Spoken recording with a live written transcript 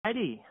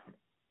Eddie,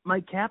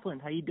 Mike Kaplan,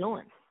 how you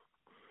doing?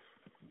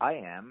 I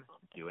am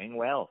doing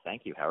well,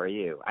 thank you. How are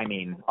you? I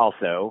mean,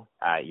 also,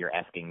 you're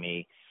asking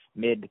me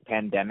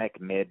mid-pandemic,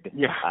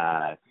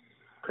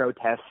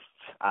 protests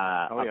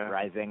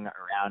uprising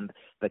around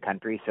the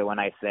country. So when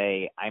I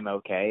say I'm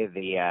okay,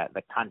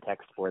 the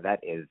context for that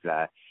is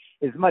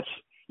much.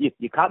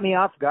 You caught me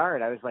off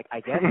guard. I was like, I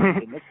guess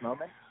in this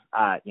moment,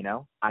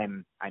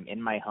 I'm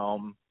in my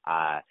home.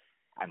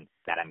 I'm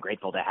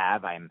grateful to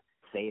have. I'm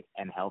safe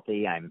and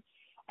healthy.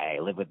 I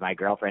live with my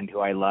girlfriend who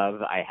I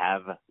love. I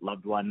have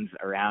loved ones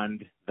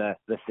around the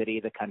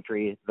city, the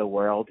country, the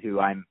world who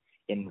I'm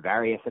in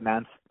various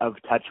amounts of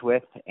touch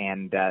with.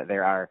 And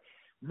there are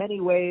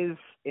many ways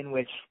in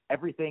which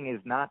everything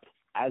is not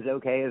as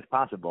okay as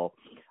possible.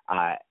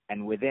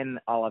 And within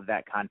all of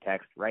that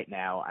context, right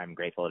now, I'm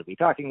grateful to be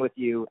talking with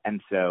you. And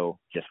so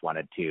just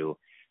wanted to,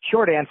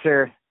 short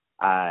answer,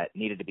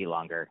 needed to be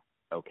longer.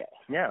 Okay.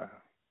 Yeah,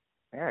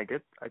 I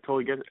get. I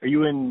totally get it. Are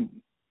you in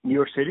New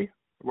York City?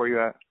 Where are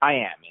you at?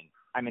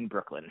 I'm in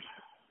Brooklyn.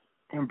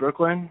 In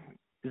Brooklyn?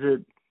 Is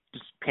it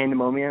just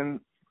pandemonium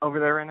over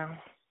there right now?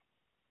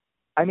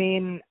 I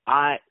mean,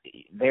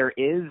 there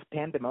is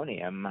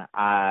pandemonium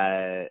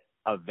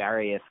of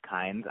various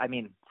kinds. I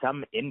mean,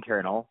 some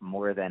internal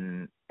more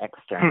than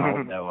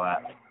external. So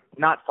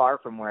not far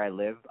from where I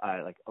live,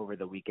 like over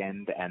the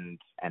weekend and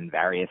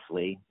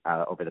variously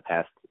over the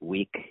past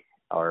week,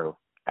 or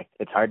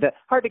it's hard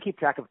to keep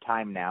track of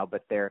time now.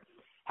 But there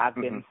have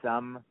been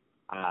some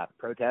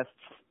protests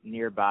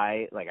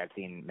nearby. Like I've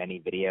seen many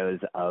videos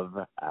of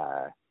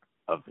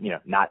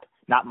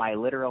not my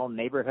literal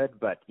neighborhood,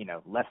 but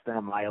less than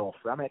a mile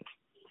from it.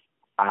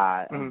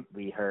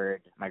 We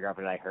heard, my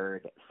girlfriend and I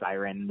heard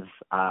sirens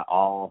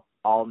all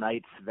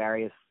nights,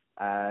 various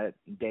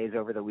days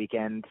over the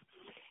weekend,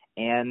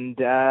 and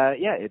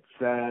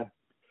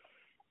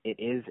it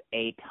is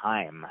a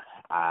time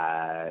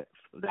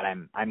that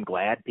I'm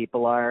glad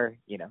people are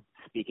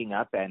speaking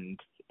up, and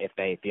if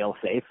they feel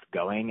safe,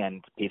 going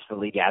and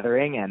peacefully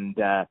gathering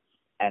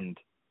and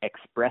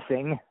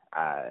expressing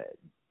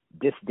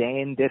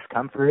disdain,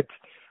 discomfort,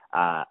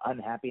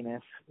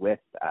 unhappiness with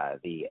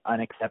the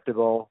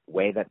unacceptable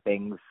way that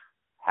things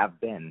have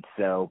been.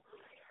 So,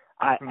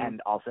 and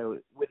also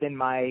within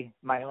my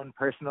own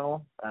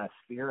personal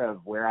sphere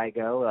of where I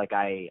go, like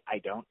I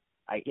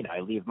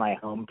leave my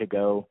home to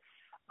go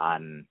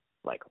on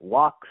like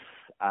walks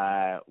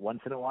once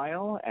in a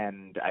while,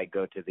 and I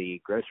go to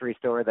the grocery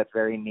store that's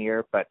very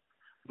near. But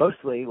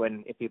mostly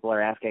if people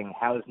are asking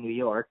how's New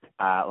York,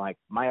 like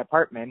my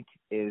apartment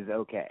is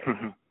okay.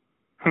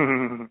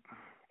 Are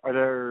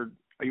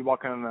you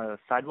walking on the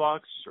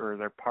sidewalks, or are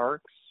there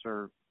parks,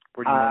 or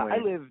where do you normally?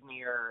 I live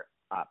near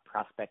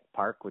Prospect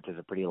Park, which is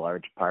a pretty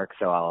large park.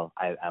 So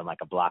I'm like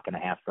a block and a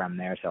half from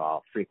there. So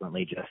I'll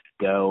frequently just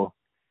go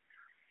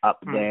up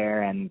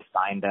there and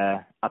find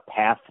a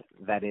path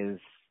that is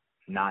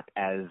not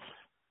as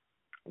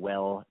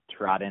well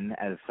trodden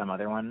as some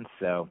other ones.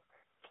 So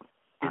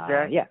is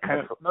that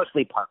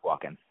mostly park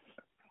walking.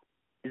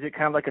 Is it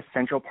kind of like a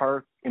Central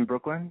Park in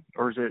Brooklyn,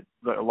 or is it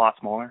a lot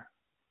smaller?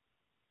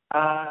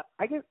 I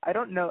guess I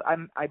don't know.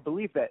 I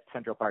believe that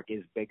Central Park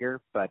is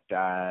bigger, but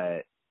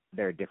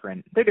they're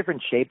different. They're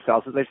different shapes.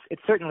 Also,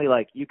 it's certainly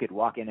like you could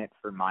walk in it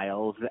for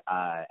miles,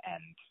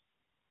 and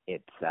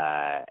it's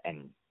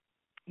and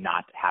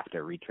not have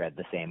to retread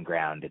the same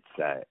ground.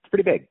 It's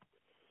pretty big.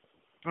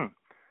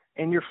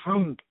 And you're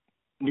from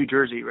New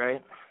Jersey,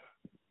 right?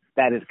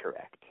 That is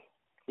correct.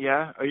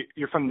 Yeah,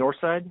 you're from North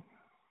Side?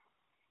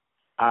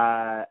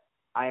 I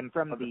am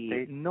from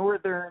the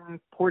northern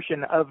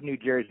portion of New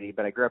Jersey,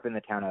 but I grew up in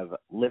the town of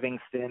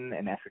Livingston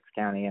in Essex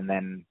County, and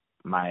then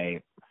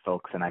my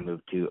folks and I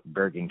moved to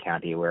Bergen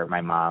County, where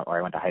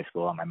I went to high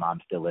school, and my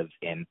mom still lives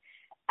in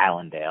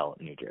Allendale,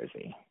 New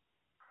Jersey.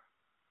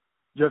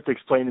 You have to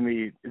explain to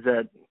me, is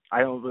that,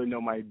 I don't really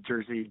know my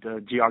Jersey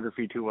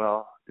geography too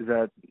well. Is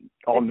that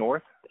all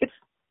north?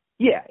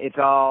 It's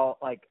all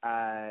like,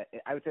 I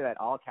would say that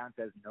all counts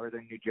as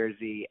northern New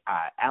Jersey.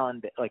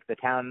 Allendale, like the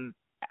town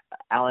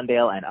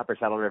Allendale and Upper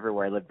Saddle River,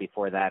 where I lived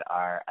before that,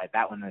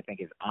 that one I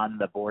think is on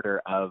the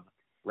border of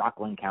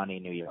Rockland County,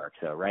 New York.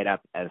 So right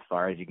up as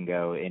far as you can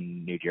go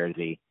in New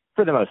Jersey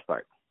for the most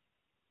part.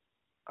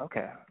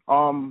 Okay.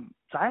 So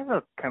I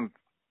have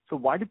so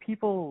why do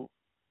people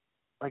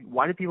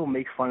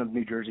make fun of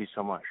New Jersey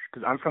so much?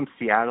 Because I'm from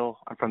Seattle.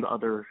 I'm from the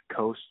other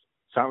coast,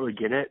 so I don't really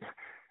get it.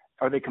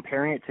 Are they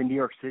comparing it to New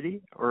York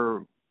City,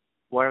 or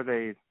what are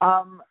they?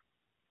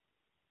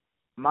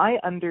 My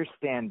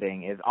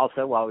understanding is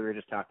also, while we were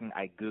just talking,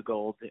 I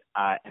Googled,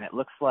 and it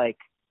looks like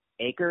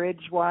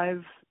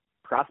acreage-wise,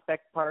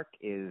 Prospect Park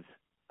is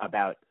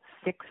about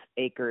 6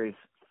 acres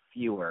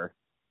fewer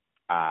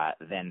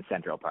than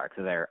Central Park.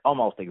 So they're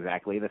almost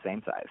exactly the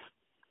same size,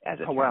 as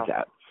it turns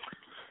out.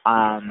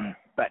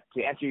 But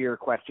to answer your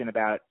question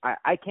about,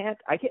 I can't,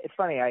 it's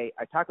funny, I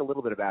talk a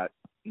little bit about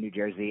New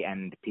Jersey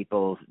and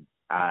people's,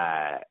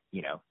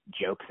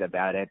 jokes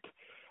about it.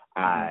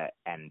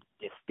 And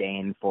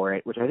disdain for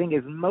it, which I think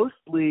is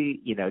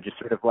mostly, just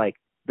sort of like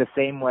the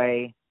same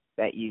way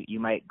that you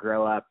might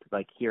grow up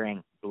like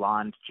hearing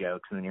blonde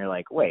jokes, and then you're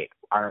like, wait,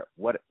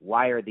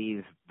 why are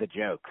these the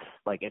jokes?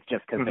 Like, it's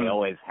just because they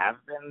always have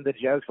been the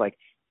jokes. Like,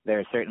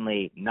 there's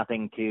certainly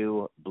nothing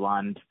to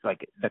blonde.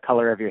 Like, the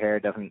color of your hair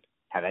doesn't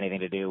have anything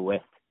to do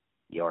with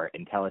your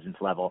intelligence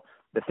level.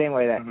 The same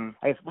way that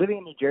I guess living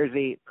in New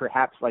Jersey,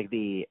 perhaps like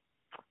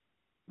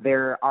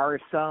there are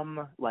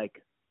some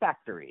like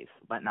factories,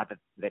 but not that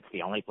that's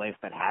the only place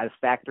that has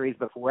factories,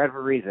 but for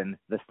whatever reason,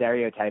 the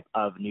stereotype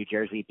of New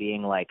Jersey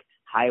being like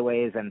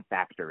highways and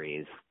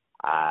factories,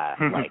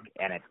 like,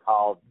 and it's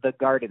called the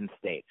Garden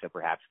State. So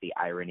perhaps the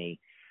irony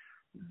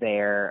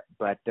there,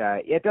 but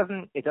it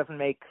doesn't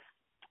make,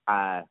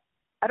 I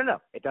don't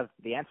know. It does.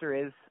 The answer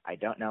is I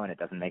don't know, and it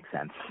doesn't make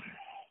sense.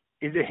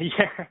 Is it,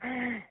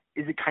 yeah?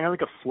 Is it kind of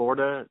like a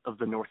Florida of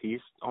the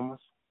Northeast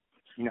almost?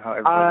 You know how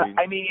everybody.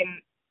 I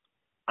mean,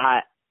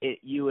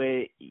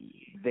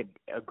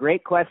 a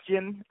great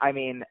question. I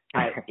mean,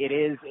 it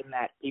is in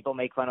that people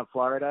make fun of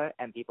Florida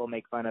and people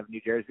make fun of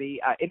New Jersey.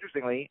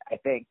 Interestingly, I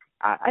think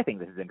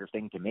this is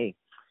interesting to me.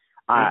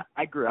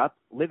 I grew up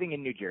living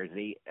in New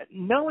Jersey,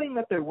 knowing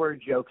that there were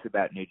jokes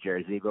about New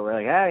Jersey, but we're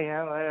like, you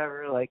know,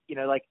 whatever. Like, you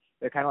know, like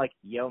they're kind of like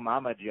yo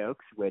mama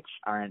jokes, which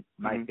aren't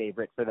my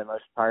favorite for the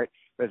most part.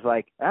 But it's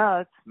like,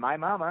 it's my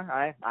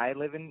mama. I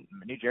live in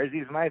New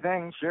Jersey's my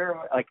thing.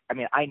 Sure. Like, I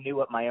mean, I knew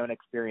what my own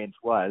experience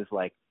was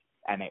like,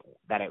 and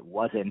that it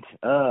wasn't,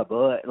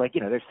 but like, you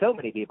know, there's so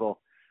many people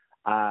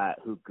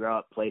who grow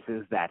up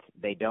places that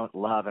they don't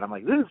love, and I'm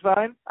like, this is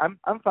fine.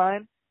 I'm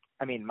fine.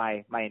 I mean,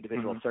 my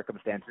individual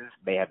circumstances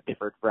may have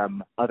differed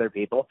from other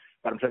people,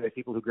 but I'm sure there's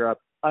people who grow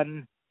up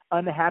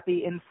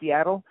unhappy in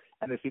Seattle,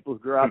 and there's people who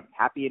grew up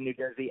happy in New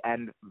Jersey,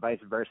 and vice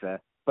versa.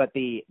 But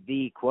the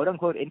quote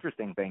unquote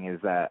interesting thing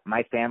is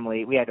my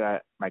family. We had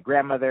my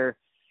grandmother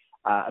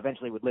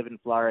eventually would live in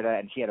Florida,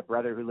 and she had a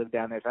brother who lived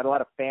down there. So I had a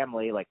lot of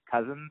family, like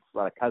a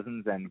lot of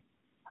cousins and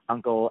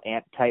uncle,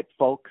 aunt type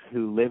folks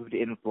who lived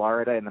in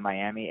Florida in the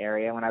Miami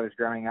area when I was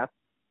growing up,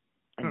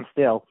 and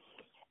still.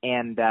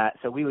 And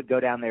so we would go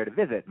down there to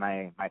visit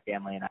my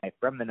family and I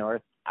from the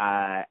north.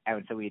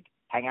 And so we'd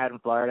hang out in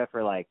Florida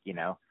for like, you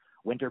know,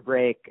 winter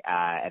break,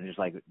 and just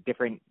like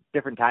different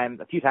times,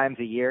 a few times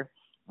a year,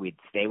 we'd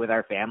stay with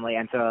our family.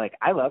 And so like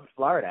I loved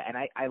Florida, and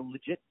I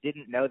legit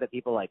didn't know that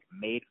people like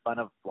made fun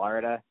of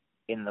Florida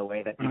in the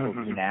way that people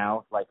do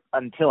now, like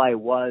until I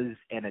was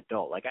an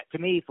adult. Like to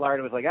me,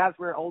 Florida was like, that's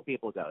where old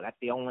people go. That's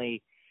the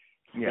only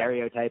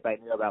stereotype I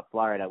knew about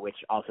Florida, which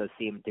also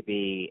seemed to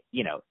be,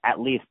 you know, at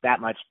least that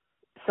much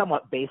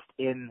somewhat based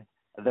in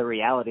the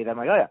reality that I'm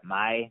like, oh yeah,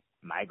 my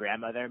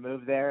grandmother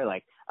moved there,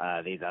 like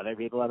these other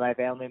people in my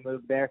family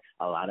moved there,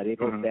 a lot of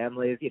people's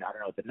families, you know, I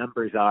don't know what the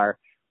numbers are,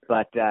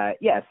 but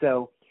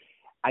so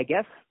I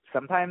guess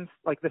sometimes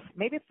like this,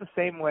 maybe it's the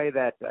same way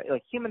that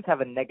like humans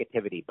have a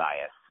negativity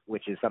bias,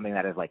 which is something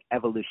that has like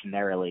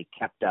evolutionarily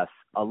kept us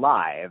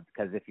alive,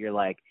 because if you're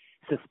like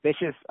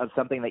suspicious of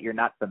something that you're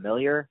not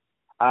familiar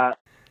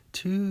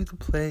to the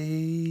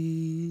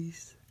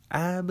place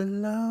I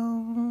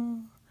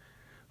belong,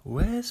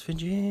 West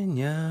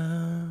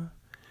Virginia,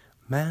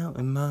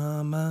 Mountain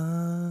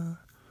Mama.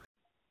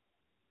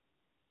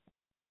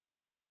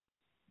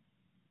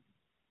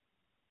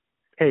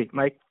 Hey,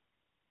 Mike.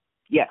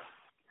 Yes.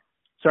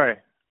 Sorry,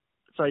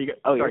 you got.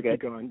 Oh, sorry, you're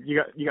keep good. going.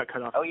 You got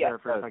cut off. Oh yeah.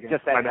 For a second.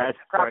 Just My bad.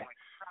 Sorry.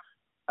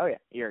 Oh yeah,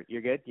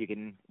 you're good. You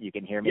can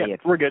hear me. Yeah,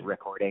 it's we're good.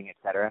 Recording,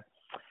 etc.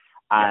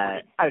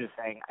 Yeah, I was just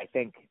saying, I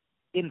think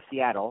in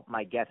Seattle,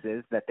 my guess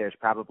is that there's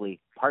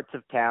probably parts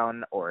of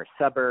town or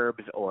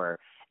suburbs or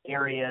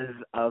areas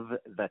of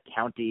the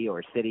county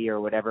or city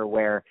or whatever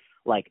where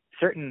like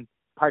certain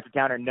parts of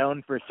town are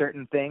known for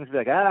certain things.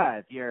 Like,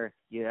 if you're,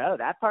 you know,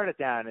 that part of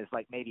town is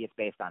like, maybe it's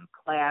based on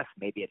class,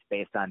 maybe it's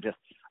based on just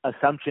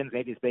assumptions,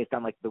 maybe it's based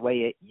on like the way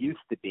it used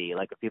to be.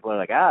 Like if people are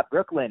like,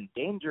 Brooklyn,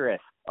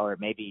 dangerous, or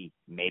maybe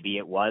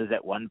it was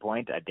at one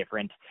point a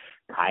different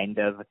kind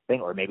of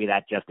thing, or maybe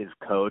that just is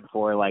code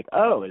for like,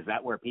 is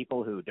that where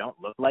people who don't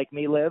look like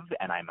me live,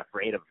 and I'm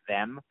afraid of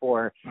them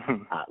for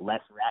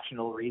less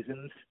rational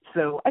reasons.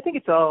 So I think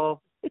it's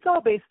all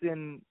based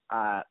in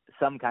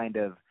some kind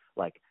of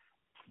like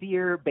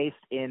fear based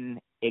in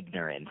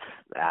ignorance.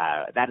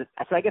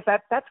 So I guess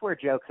that's where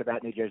jokes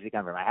about New Jersey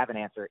come from. I have an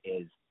answer: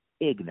 is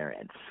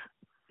ignorance.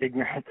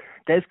 Ignorant.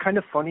 That is kind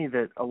of funny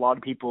that a lot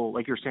of people,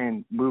 like you're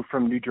saying, move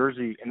from New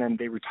Jersey and then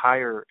they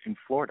retire in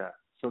Florida.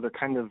 So they're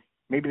kind of,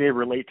 maybe they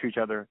relate to each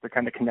other. They're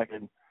kind of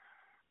connected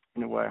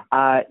in a way.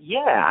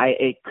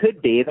 It could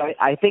be.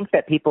 I think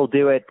that people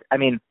do it. I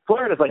mean,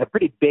 Florida is like a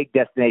pretty big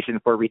destination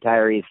for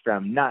retirees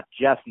from not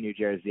just New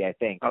Jersey, I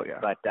think. Oh, yeah.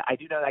 But I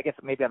do know, I guess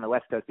maybe on the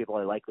West Coast, people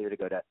are likelier to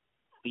go to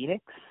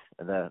Phoenix,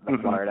 the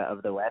Florida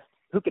of the West.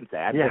 Who can say?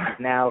 I think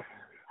now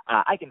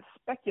I can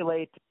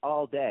speculate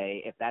all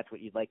day if that's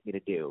what you'd like me to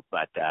do,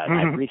 but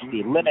I've reached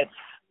the limits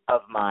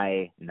of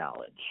my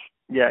knowledge.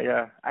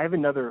 Yeah. I have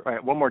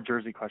one more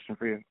Jersey question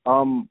for you.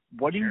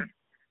 What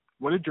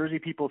do Jersey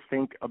people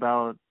think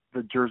about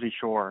the Jersey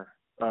Shore,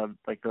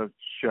 like the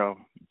show?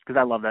 Because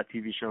I love that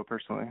TV show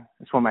personally.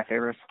 It's one of my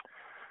favorites.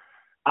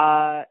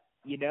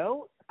 You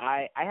know,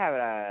 I have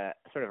a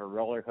sort of a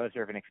roller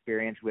coaster of an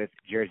experience with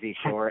Jersey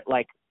Shore.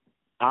 Like,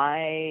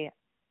 I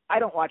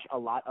don't watch a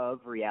lot of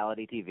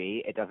reality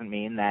TV. It doesn't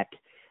mean that.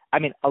 I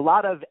mean, a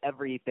lot of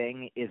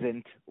everything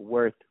isn't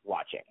worth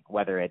watching,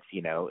 whether it's,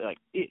 you know, like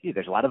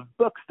there's a lot of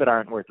books that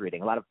aren't worth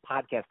reading, a lot of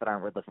podcasts that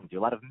aren't worth listening to, a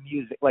lot of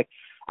music. Like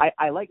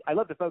I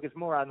love to focus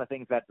more on the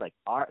things that like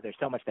there's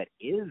so much that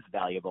is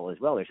valuable as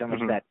well. There's so much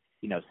that,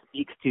 you know,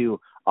 speaks to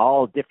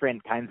all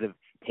different kinds of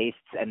tastes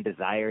and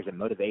desires and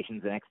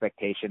motivations and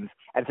expectations.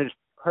 And so just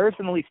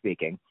personally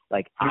speaking,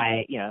 like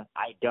I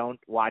don't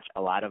watch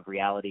a lot of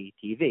reality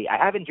TV.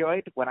 I have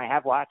enjoyed when I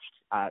have watched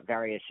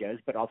various shows,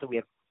 but also we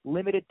have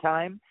limited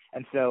time,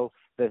 and so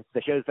the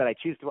shows that I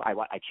choose to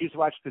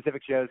watch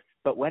specific shows.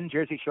 But when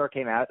Jersey Shore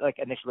came out, like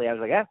initially I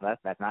was like, yeah,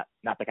 that's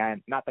not the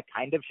kind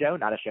of show,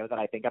 not a show that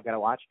I think I'm gonna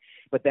watch.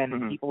 But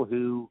then people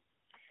who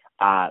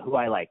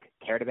I like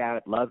cared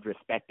about, loved,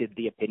 respected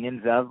the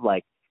opinions of,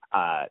 like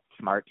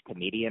smart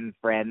comedian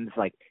friends,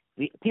 like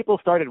people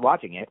started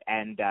watching it,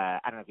 and I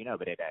don't know if you know,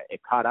 but it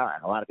caught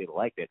on. A lot of people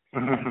liked it,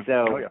 and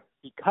so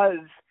because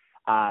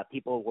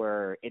people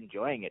were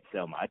enjoying it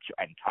so much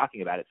and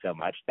talking about it so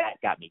much, that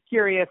got me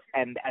curious.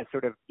 And as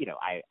sort of, you know,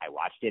 I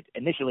watched it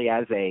initially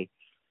as a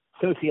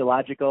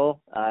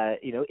sociological,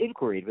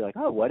 inquiry to be like,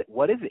 oh,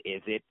 what is it?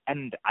 Is it?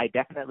 And I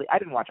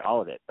didn't watch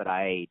all of it, but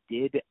I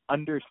did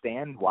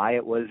understand why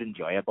it was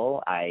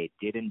enjoyable. I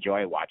did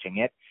enjoy watching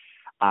it.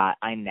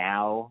 I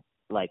now,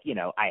 like, you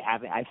know,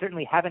 I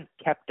certainly haven't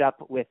kept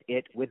up with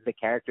it, with the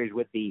characters,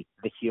 with the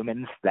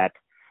humans that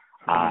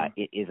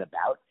it is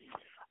about.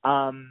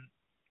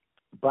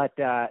 But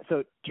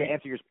so to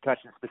answer your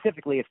question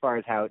specifically as far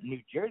as how New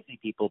Jersey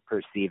people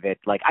perceive it,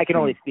 like I can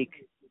only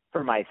speak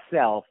for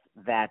myself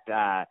that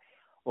I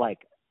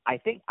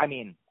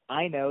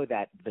know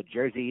that the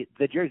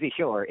Jersey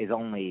Shore is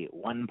only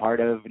one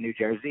part of New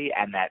Jersey,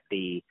 and that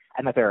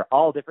there are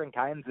all different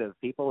kinds of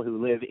people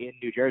who live in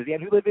New Jersey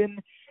and who live in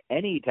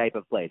any type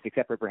of place,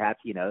 except for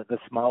perhaps, you know, the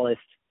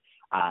smallest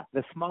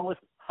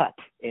hut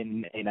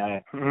in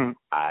a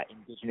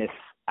indigenous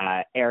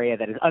area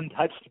that is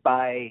untouched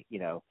by, you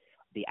know,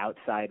 the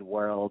outside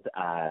world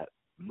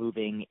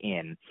moving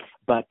in.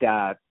 But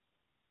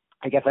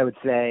I guess I would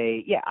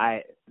say,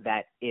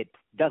 that it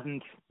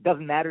doesn't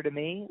matter to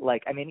me.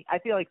 Like, I mean, I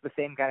feel like the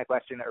same kind of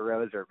question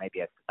arose, or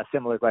maybe a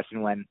similar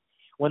question when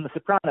The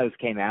Sopranos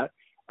came out,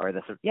 or I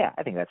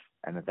think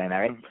I'm saying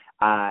that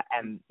right.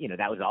 And you know,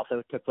 that was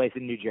also took place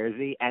in New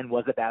Jersey and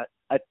was about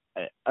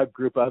a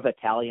group of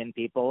Italian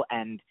people,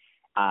 and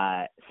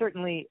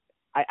certainly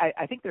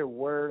I think there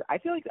were. I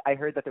feel like I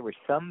heard that there were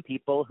some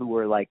people who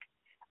were like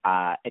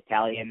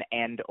Italian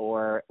and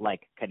or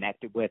like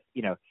connected with,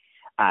 you know,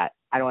 I'm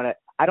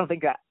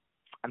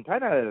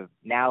trying to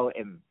now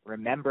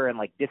remember and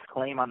like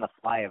disclaim on the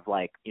fly of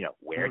like, you know,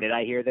 where did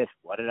I hear this?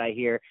 What did I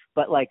hear?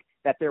 But like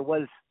that there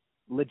was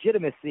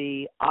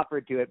legitimacy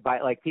offered to it by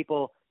like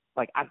people,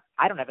 like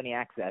I don't have any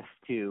access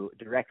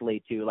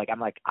directly to like, I'm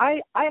like,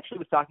 I actually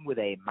was talking with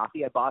a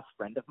mafia boss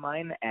friend of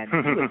mine, and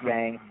he was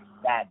saying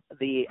that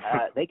they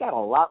got a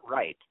lot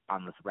right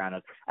on The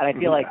Sopranos. And I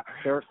feel like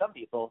there were some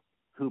people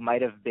who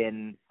might have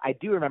been, I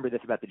do remember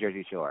this about the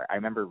Jersey Shore. I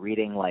remember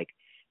reading like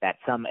that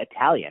some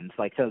Italians,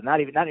 like, so not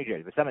New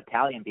Jersey, but some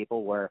Italian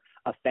people were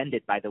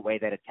offended by the way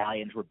that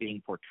Italians were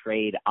being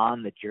portrayed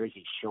on the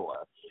Jersey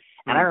Shore.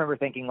 And I remember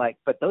thinking like,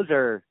 but those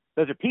are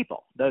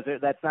people.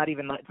 It's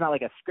not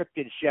like a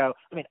scripted show.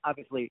 I mean,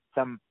 obviously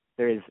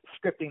there is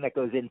scripting that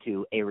goes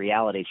into a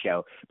reality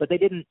show, but they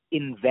didn't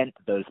invent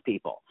those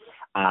people.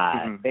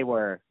 They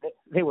were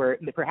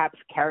perhaps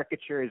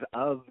caricatures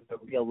of the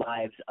real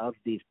lives of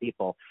these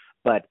people.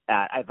 But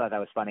I thought that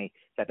was funny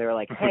that they were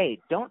like, hey,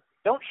 don't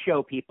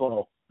show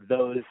people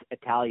those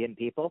Italian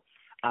people.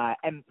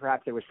 And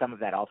perhaps there was some of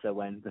that also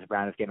when The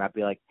Sopranos came out,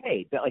 be like,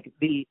 hey,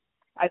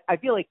 I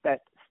feel like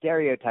that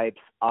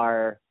stereotypes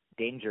are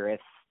dangerous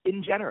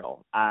in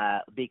general,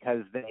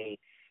 because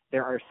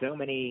there are so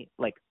many,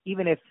 like,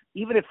 even if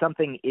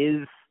something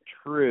is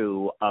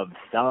true of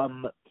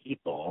some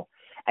people,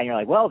 and you're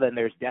like, well, then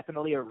there's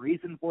definitely a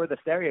reason for the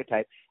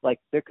stereotype. Like,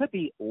 there could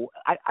be,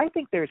 I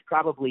think there's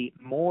probably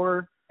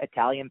more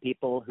Italian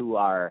people who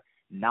are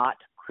not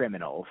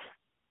criminals.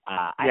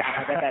 I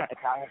bet that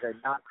Italians are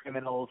not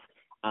criminals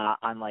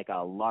on like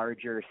a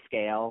larger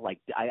scale. Like,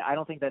 I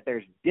don't think that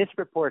there's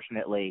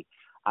disproportionately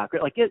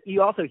like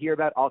you also hear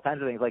about all kinds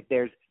of things. Like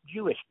there's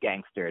Jewish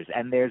gangsters,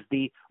 and there's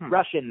the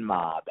Russian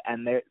mob,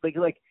 and there's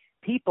like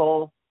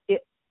people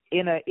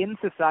in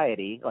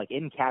society, like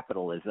in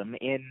capitalism,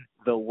 in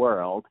the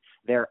world,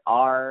 there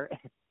are,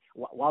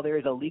 while there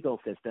is a legal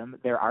system,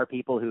 there are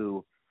people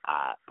who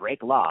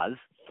break laws,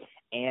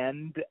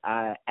 and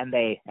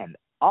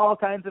all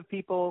kinds of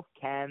people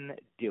can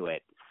do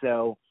it.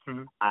 So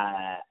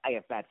I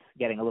guess that's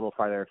getting a little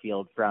farther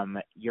afield from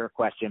your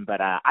question,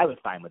 but I was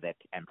fine with it,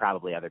 and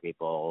probably other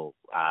people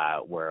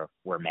were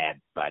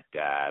mad, but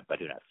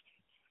who knows?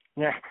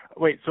 Yeah.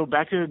 Wait. So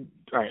back to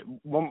all right.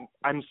 One,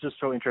 I'm just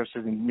so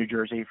interested in New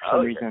Jersey for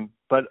some reason,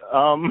 but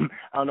I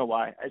don't know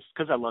why. It's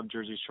because I love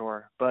Jersey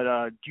Shore. But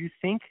do you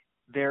think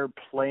they're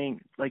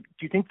playing, like,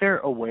 do you think they're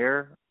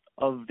aware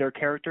of their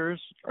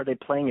characters? Are they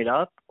playing it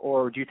up,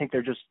 or do you think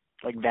they're just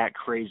like that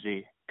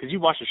crazy? Because you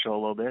watched the show a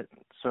little bit,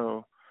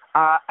 so.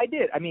 I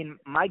did. I mean,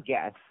 my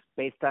guess,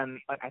 based on,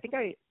 I think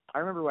I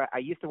remember I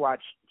used to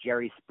watch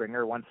Jerry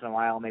Springer once in a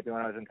while, maybe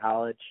when I was in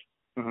college.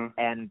 Mm-hmm.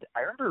 And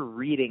I remember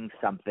reading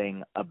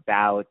something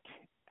about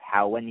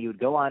how when you would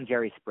go on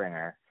Jerry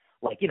Springer,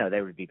 like, you know,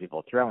 there would be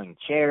people throwing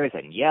chairs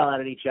and yelling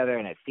at each other,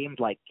 and it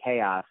seemed like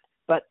chaos.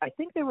 But I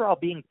think they were all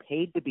being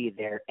paid to be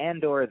there,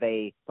 and or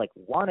they like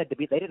wanted to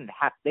be. They didn't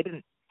have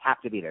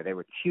to be there. They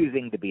were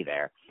choosing to be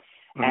there.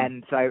 Mm-hmm.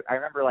 And so I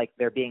remember like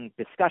there being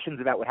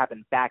discussions about what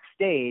happened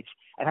backstage,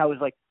 and I was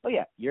like, oh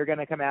yeah, you're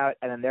gonna come out,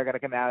 and then they're gonna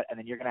come out, and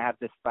then you're gonna have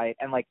this fight,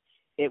 and like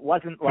it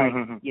wasn't like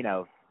you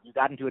know, you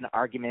got into an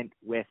argument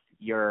with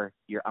your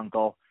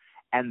uncle,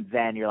 and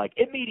then you're like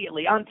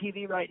immediately on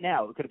TV right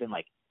now. It could have been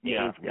like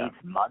days, weeks,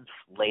 months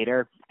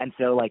later. And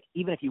so like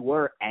even if you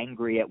were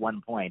angry at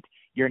one point,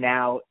 you're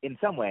now in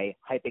some way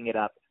hyping it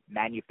up,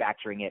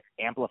 manufacturing it,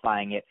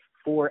 amplifying it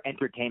for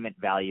entertainment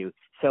value.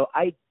 So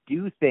I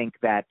do think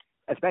that,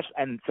 especially,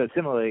 and so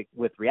similarly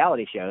with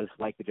reality shows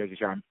like the Jersey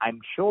Shore, I'm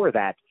sure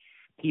that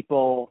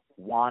people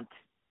want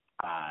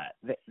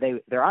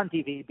they're on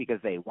TV because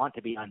they want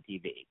to be on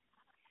TV.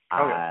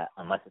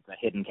 Unless it's a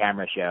hidden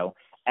camera show.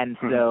 And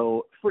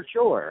so for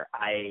sure,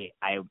 I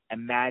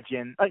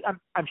imagine, like,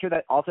 I'm sure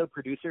that also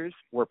producers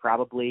were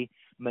probably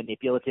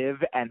manipulative,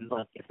 and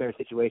like, if there are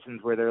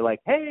situations where they're like,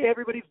 hey,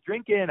 everybody's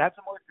drinking, have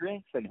some more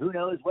drinks, and who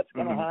knows what's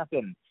going to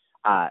happen.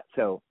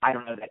 So I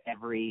don't know that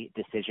every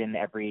decision,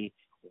 every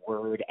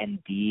word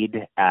and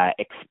deed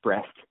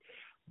expressed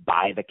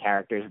by the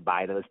characters,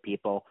 by those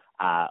people,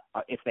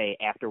 if they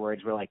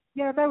afterwards were like,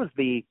 yeah, that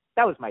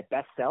was my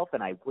best self,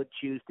 and I would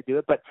choose to do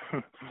it. But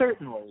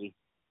certainly,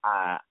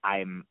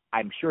 I'm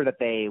sure that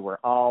they were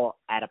all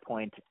at a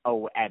point,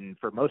 and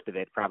for most of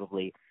it,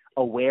 probably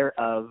aware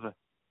of,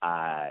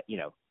 you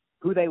know,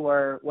 who they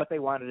were, what they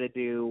wanted to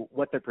do,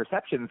 what their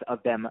perceptions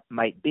of them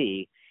might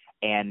be,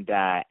 and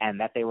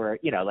that they were,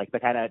 you know, like the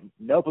kind of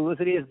no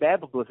publicity is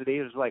bad publicity.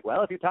 It was like,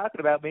 well, if you're talking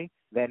about me,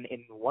 then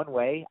in one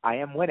way I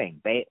am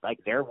winning.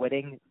 They're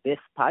winning this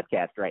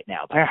podcast right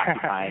now by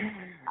occupying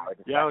our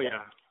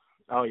discussion.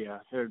 Oh yeah.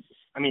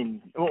 I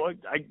mean, well,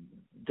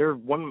 they're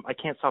one I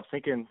can't stop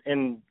thinking,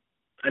 and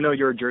I know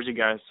you're a Jersey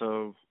guy,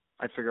 so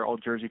I figure all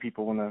Jersey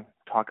people want to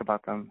talk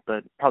about them,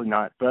 but probably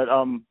not. But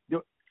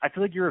I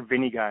feel like you're a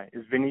Vinny guy.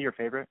 Is Vinny your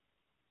favorite?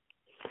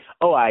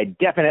 Oh, I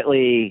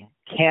definitely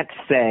can't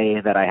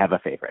say that I have a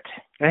favorite.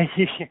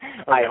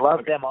 I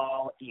love them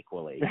all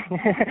equally.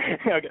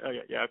 Okay,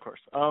 yeah, of course.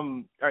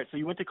 All right, so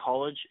you went to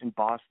college in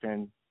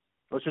Boston.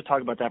 Let's just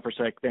talk about that for a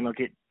sec, then I'll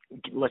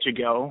let you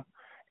go.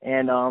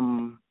 And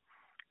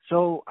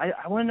so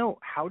I want to know,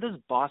 how does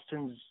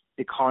Boston's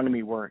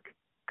economy work?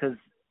 Because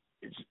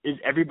is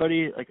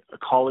everybody like a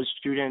college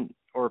student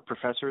or a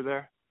professor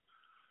there?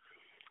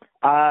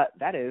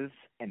 That is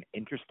an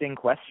interesting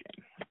question.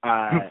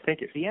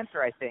 Thank you. The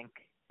answer, I think,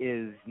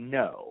 is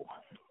no.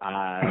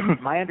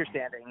 My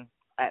understanding,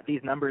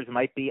 these numbers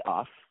might be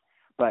off,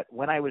 but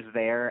when I was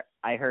there,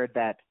 I heard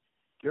that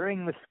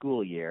during the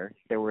school year,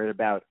 there were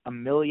about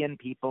 1 million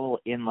people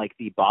in like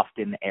the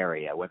Boston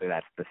area, whether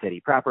that's the city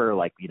proper,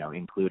 like, you know,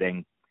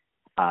 including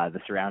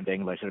the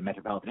surrounding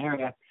metropolitan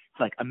area. It's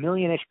like 1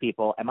 million-ish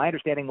people. And my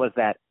understanding was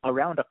that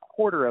around a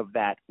quarter of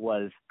that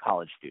was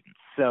college students.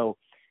 So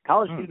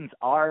college students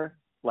are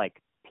like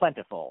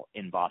plentiful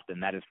in Boston,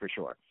 that is for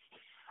sure.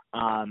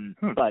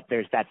 But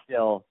that's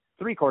still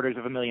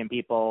 750,000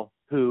 people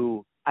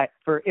who,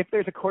 if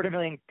there's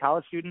 250,000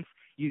 college students,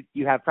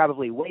 you have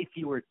probably way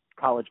fewer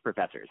college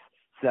professors.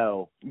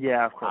 So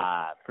yeah, of course,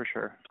 for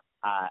sure.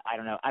 I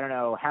don't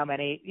know how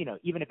many, you know,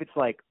 even if it's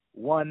like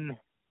one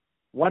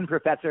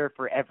professor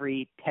for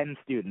every 10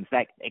 students,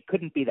 that it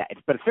couldn't be that.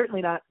 But it's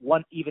certainly not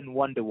even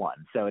 1-to-1.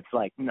 So it's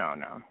like no.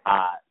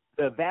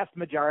 The vast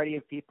majority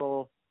of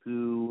people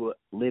who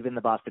live in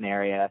the Boston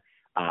area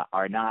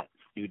are not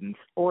students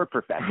or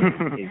professors.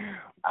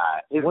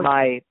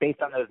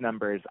 Based on those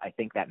numbers, I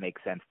think that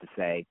makes sense to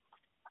say.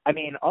 I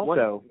mean,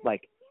 also,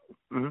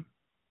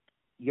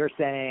 you're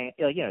saying,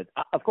 you know,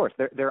 of course,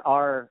 there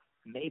are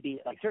maybe,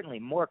 like, certainly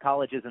more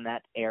colleges in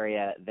that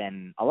area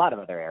than a lot of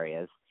other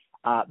areas.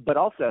 But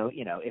also,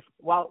 you know, if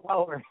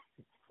while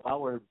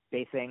we're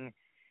basing,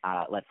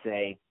 let's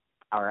say,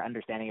 our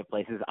understanding of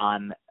places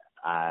on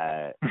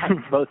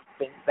both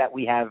things that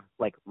we have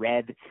like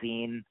read,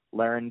 seen,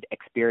 learned,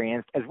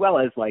 experienced, as well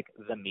as like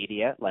the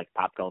media, like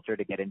pop culture,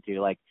 to get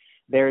into, like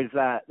there's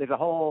a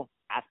whole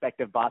aspect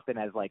of Boston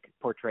as like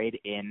portrayed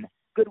in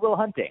Good Will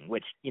Hunting,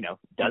 which, you know,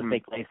 does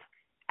take place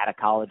at a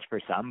college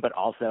for some, but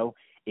also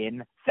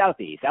in South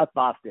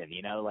Boston,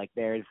 you know, like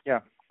there's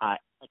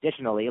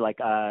additionally like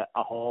a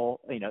whole,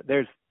 you know,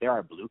 there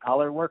are blue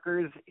collar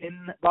workers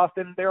in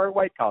Boston, there are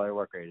white collar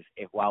workers,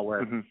 while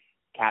we're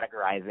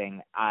categorizing.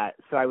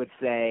 So I would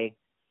say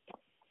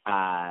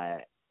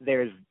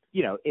there's,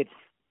 you know,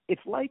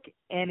 it's like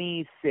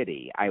any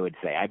city, I would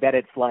say. I bet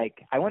it's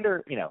like, I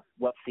wonder, you know,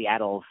 what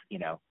Seattle's, you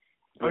know,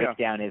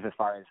 breakdown is as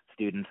far as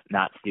students,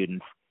 not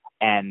students.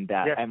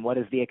 And what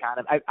is the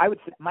economy? I would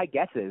say, my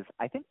guess is,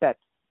 I think that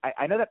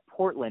I know that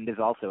Portland is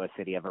also a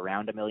city of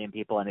around 1 million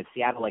people, and is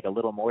Seattle like a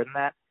little more than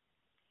that?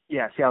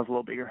 Yeah, Seattle's a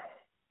little bigger.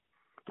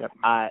 Yep.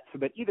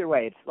 But either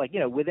way, it's like,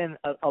 within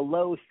a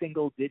low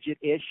single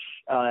digit-ish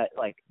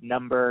like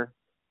number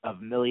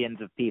of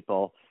millions of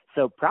people.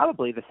 So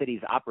probably the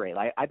cities operate.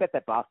 I bet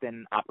that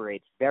Boston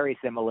operates very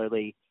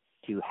similarly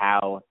to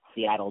how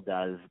Seattle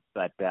does,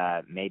 but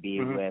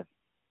maybe with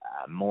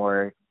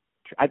more.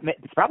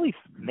 It's probably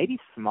maybe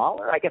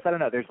smaller. I guess I don't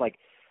know. There's like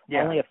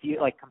only a few.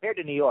 Like compared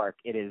to New York,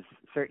 it is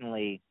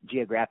certainly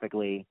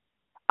geographically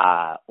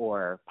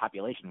or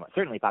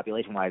certainly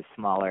population-wise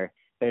smaller.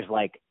 There's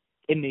like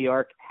in New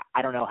York,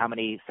 I don't know how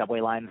many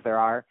subway lines there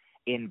are.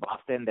 In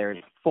Boston,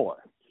 there's 4.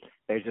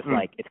 There's just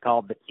like, it's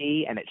called the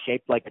T, and it's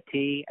shaped like a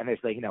T, and there's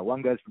like,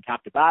 one goes from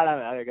top to bottom,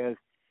 and the other goes,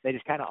 they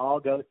just kind of all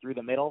go through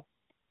the middle,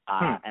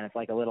 and it's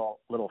like a little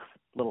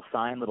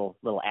sign,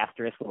 little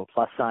asterisk, little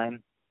plus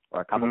sign,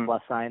 or a couple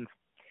plus signs.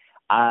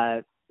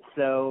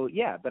 So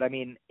yeah, but I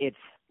mean, it's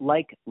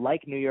like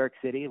New York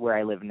City, where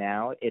I live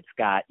now. It's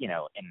got,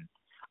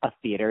 a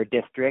theater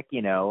district,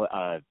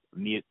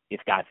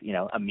 it's got,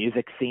 a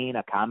music scene,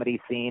 a comedy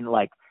scene,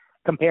 like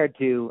compared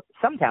to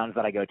some towns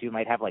that I go to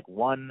might have like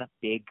one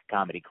big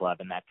comedy club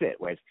and that's it.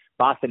 Whereas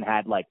Boston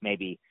had like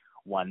maybe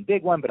one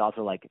big one, but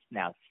also like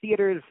now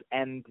theaters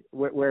and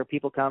where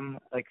people come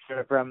like sort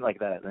of from, like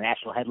the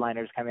national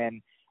headliners come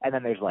in. And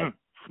then there's like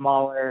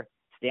smaller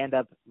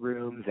stand-up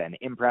rooms and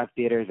improv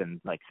theaters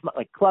and like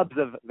clubs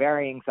of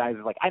varying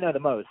sizes. Like I know the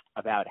most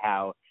about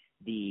how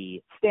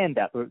the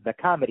stand-up, the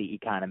comedy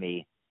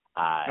economy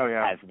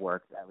has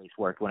worked, at least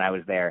worked when I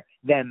was there,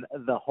 than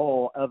the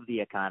whole of the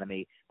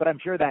economy. But I'm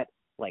sure that,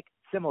 like,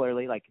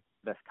 similarly, like,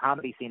 the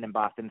comedy scene in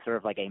Boston, sort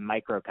of like a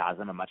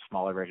microcosm, a much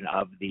smaller version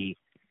of the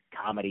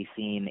comedy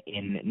scene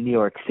in New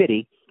York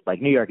City.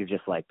 Like, New York is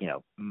just, like,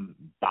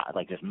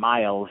 like just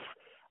miles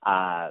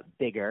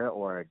bigger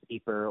or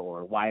deeper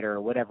or wider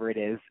or whatever it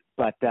is.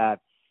 But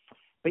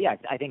yeah,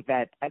 I think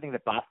that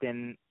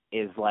Boston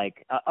is,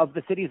 like, of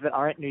the cities that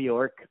aren't New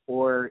York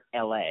or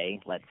LA,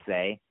 let's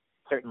say,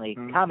 certainly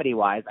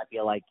comedy-wise, I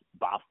feel like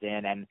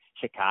Boston and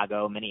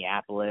Chicago,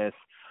 Minneapolis,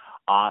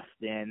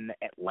 Austin,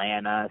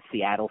 Atlanta,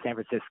 Seattle, San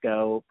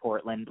Francisco,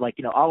 Portland, like,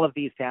 all of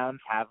these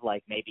towns have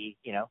like maybe,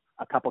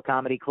 a couple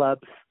comedy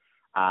clubs,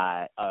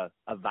 a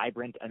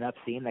vibrant enough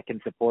scene that can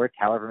support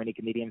however many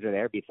comedians are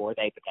there before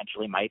they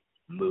potentially might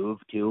move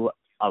to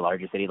a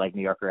larger city like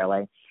New York or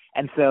LA.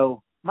 And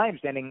so my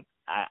understanding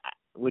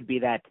would be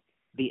that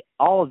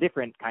all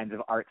different kinds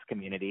of arts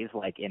communities,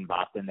 like in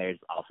Boston, there's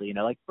also,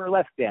 like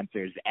burlesque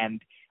dancers and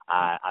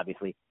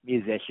obviously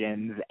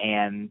musicians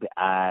and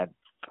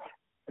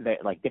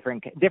like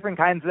different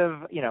kinds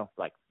of,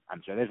 like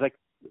I'm sure there's like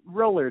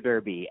roller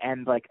derby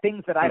and like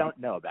things that I don't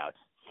know about.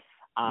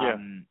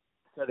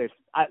 So there's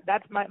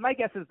that's my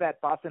guess is that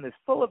Boston is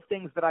full of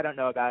things that I don't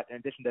know about in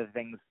addition to the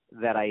things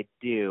that I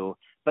do.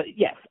 But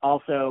yes,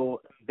 also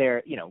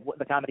there,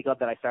 the comedy club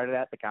that I started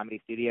at, the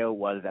Comedy Studio,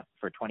 was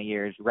for 20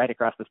 years right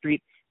across the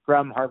street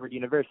from Harvard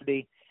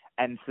University.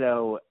 And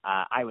so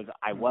I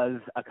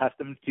was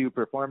accustomed to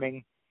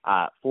performing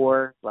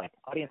for like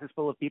audiences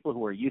full of people who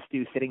were used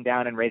to sitting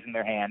down and raising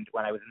their hand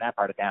when I was in that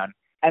part of town.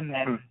 And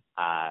then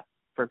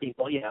for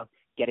people,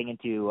 getting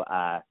into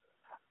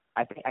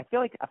I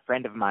feel like a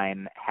friend of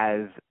mine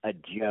has a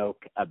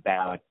joke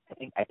about,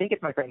 I think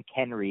it's my friend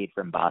Ken Reed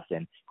from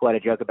Boston, who had a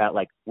joke about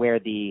like where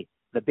the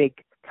big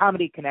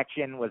comedy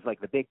connection was, like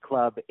the big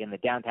club in the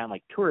downtown,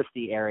 like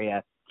touristy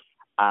area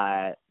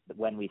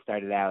when we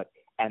started out.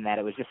 And that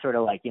it was just sort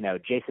of like,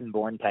 Jason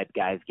Bourne type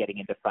guys getting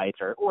into fights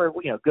or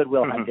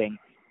Goodwill Hunting,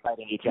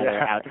 fighting each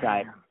other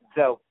outside.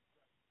 So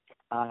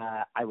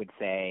I would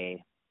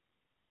say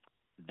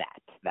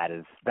that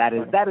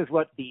is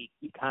what the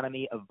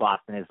economy of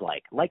Boston is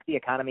like the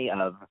economy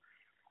of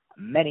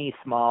many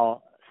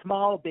small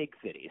big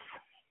cities.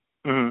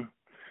 Yeah,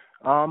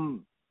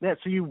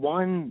 so you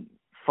won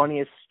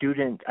funniest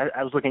student.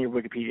 I was looking at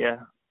your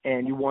Wikipedia,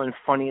 and you won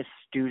funniest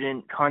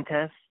student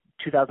contest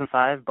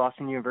 2005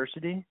 Boston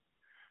University,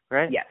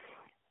 right? Yes.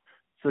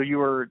 So you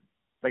were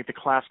like the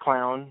class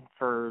clown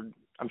for,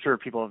 I'm sure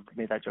people have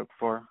made that joke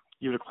before.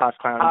 You were the class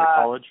clown in your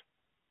college?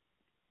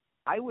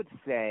 I would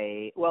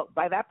say, well,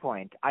 by that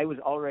point, I was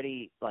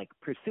already like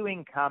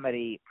pursuing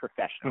comedy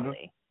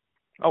professionally.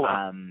 Oh,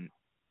 wow.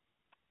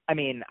 I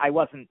mean, I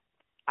was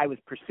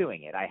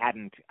pursuing it. I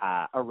hadn't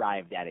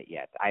arrived at it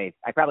yet. I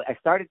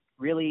started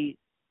really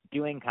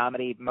doing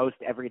comedy most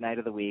every night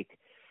of the week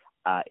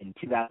in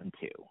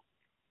 2002.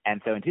 And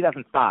so in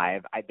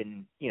 2005, I'd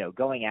been,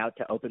 going out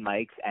to open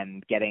mics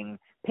and getting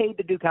paid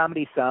to do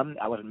comedy some.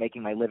 I wasn't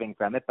making my living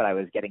from it, but I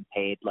was getting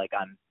paid like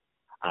on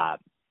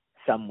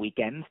some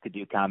weekends to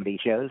do comedy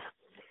shows.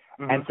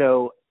 And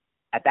so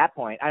at that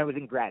point, I was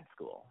in grad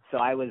school. So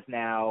I was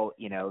now,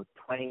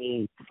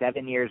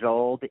 27 years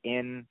old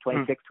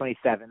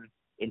 27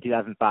 in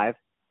 2005.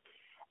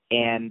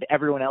 and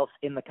everyone else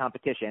in the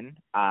competition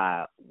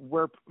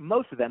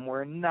most of them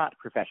were not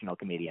professional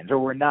comedians, or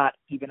were not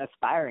even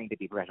aspiring to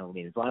be professional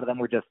comedians. A lot of them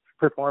were just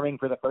performing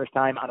for the first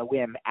time on a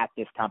whim at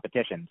this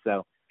competition.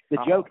 So the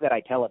joke that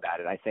I tell about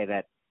it, I say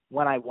that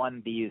when I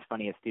won the BU's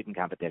Funniest Student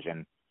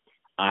competition,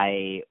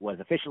 I was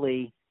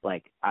officially,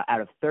 like,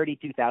 out of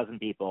 32,000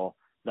 people,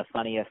 the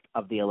funniest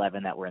of the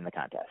 11 that were in the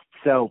contest.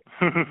 So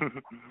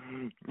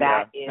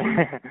that is,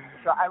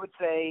 so I would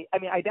say, I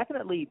mean, I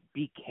definitely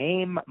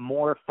became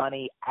more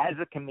funny as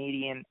a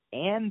comedian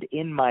and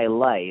in my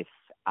life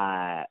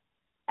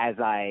as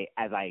I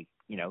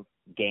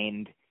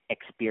gained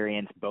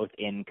experience both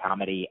in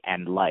comedy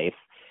and life.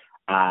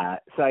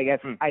 So I guess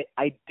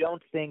I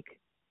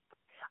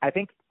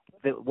think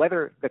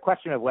the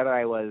question of whether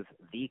I was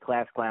the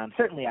class clown,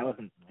 certainly I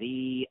wasn't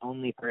the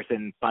only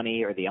person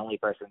funny or the only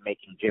person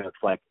making jokes.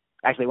 Like,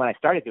 actually, when I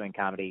started doing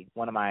comedy,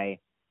 when I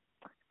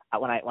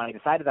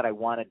decided that I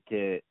wanted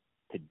to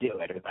do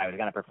it, or I was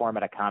going to perform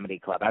at a comedy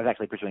club, I was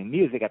actually pursuing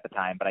music at the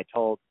time, but I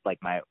told, like,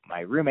 my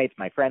roommates,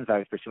 my friends, I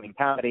was pursuing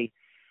comedy,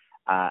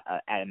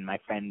 and my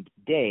friend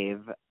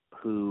Dave,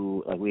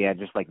 who, like, we had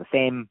just, like, the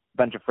same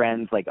bunch of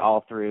friends, like,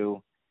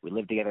 we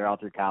lived together all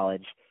through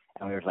college.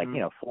 And we were like,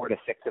 4 to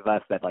 6 of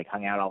us that, like,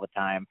 hung out all the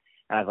time.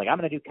 And I was like, I'm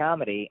going to do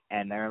comedy.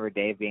 And I remember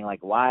Dave being like,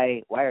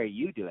 why are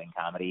you doing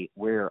comedy?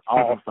 We're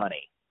all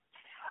funny.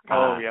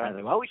 Oh, yeah. I was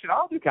like, well, we should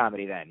all do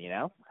comedy then,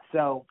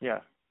 So,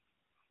 yeah.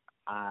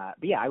 But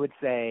yeah, I would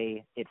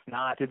say it's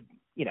not,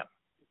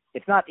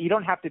 it's not, you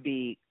don't have to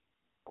be,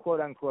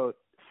 quote unquote,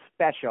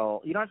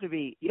 special. You don't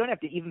have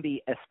to even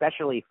be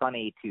especially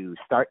funny to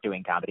start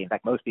doing comedy. In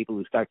fact, most people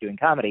who start doing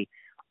comedy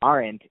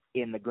aren't,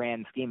 in the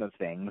grand scheme of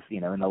things,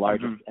 in the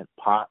largest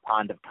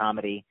pond of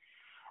comedy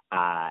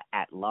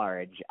at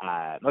large.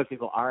 Most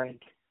people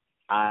aren't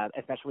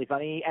especially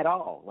funny at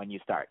all when you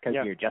start, because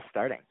you're just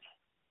starting.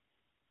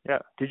 Yeah.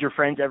 Did your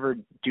friends ever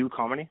do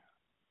comedy?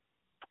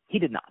 He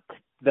did not.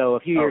 Though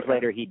a few years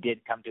later, he did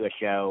come to a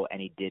show,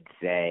 and he did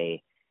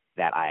say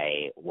that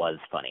I was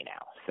funny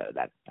now. So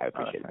that I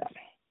appreciate that.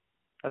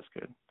 That's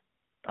good.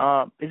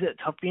 Is it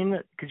tough being,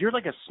 because you're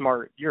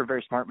a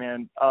very smart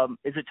man.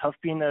 Is it tough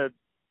being a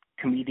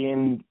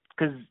comedian,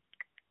 because,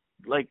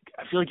 like,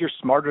 I feel like you're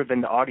smarter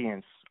than the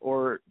audience,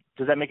 or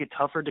does that make it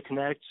tougher to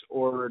connect,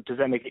 or does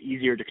that make it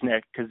easier to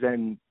connect because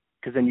then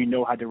you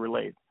know how to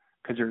relate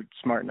because you're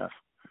smart enough?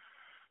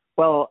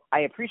 Well,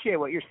 I appreciate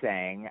what you're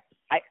saying.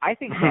 I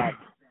think that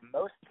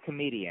most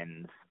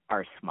comedians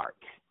are smart.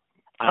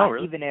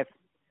 Really? Even if,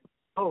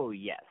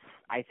 yes,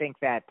 I think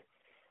that,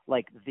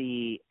 like,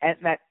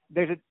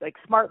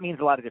 smart means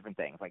a lot of different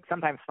things. Like,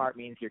 sometimes smart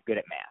means you're good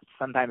at math.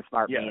 Sometimes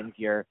smart means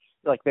you're,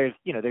 like, there's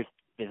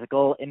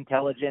physical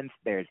intelligence,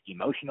 there's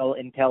emotional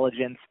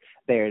intelligence,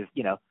 there's,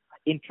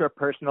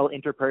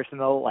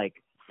 interpersonal, like,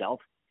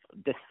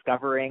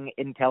 self-discovering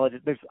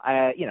intelligence. There's,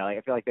 I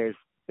feel like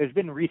there's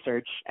been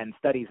research and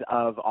studies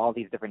of all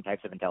these different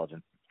types of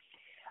intelligence.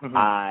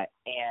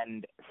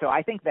 And so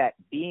I think that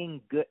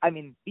being good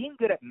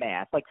at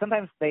math, like,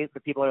 sometimes the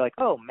people are like,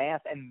 oh,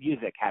 math and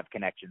music have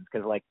connections,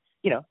 because, like,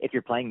 if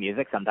you're playing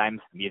music,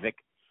 sometimes music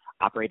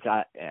operates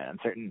on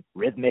certain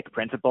rhythmic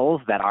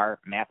principles that are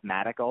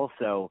mathematical,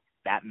 so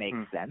that makes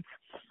sense.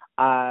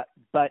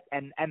 But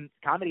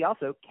comedy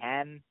also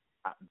can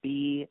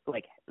be,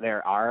 like,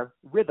 there are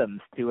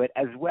rhythms to it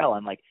as well,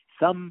 and, like,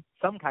 some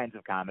kinds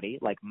of comedy,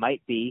 like,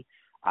 might be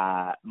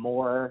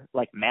more,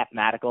 like,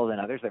 mathematical than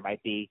others. There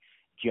might be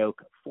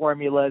joke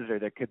formulas, or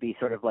there could be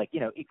sort of, like,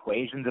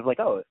 equations of, like,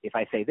 oh, if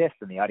I say this,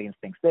 then the audience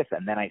thinks this,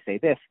 and then I say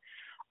this.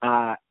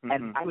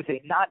 And I would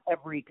say not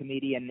every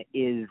comedian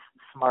is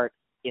smart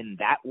in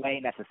that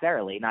way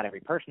necessarily. Not every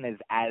person is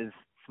as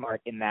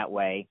smart in that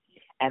way.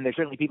 And there's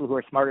certainly people who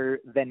are smarter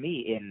than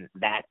me in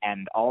that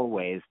and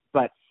always.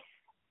 But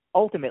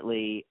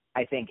ultimately,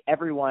 I think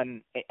every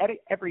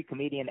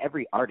comedian,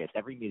 every artist,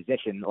 every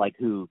musician, like,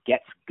 who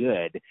gets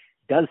good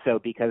does so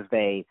because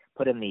they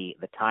put in the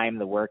time,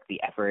 the work,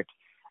 the effort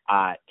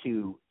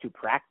to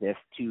practice,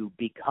 to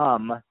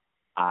become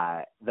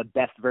the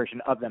best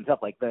version of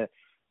themselves. Like,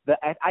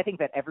 I think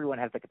that everyone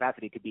has the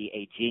capacity to be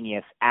a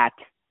genius at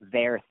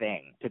their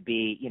thing, to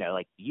be,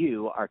 like,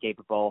 you are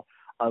capable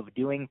of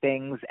doing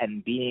things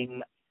and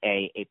being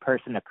a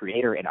person, a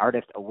creator, an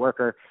artist, a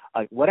worker,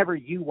 whatever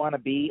you want to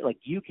be. Like,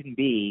 you can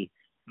be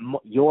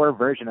your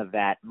version of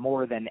that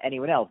more than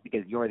anyone else,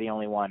 because you're the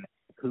only one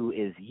who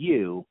is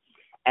you.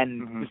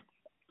 And just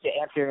to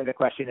answer the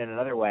question in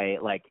another way,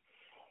 like,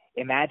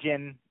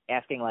 imagine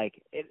asking,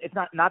 like, it's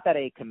not that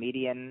a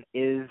comedian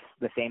is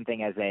the same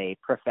thing as a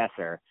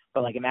professor,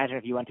 but, like, imagine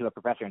if you went to a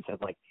professor and said,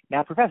 like,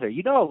 now, professor,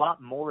 you know a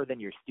lot more than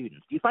your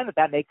students. Do you find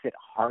that makes it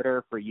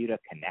harder for you to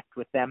connect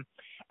with them?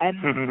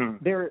 And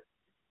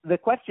the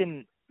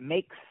question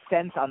makes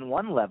sense on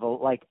one level,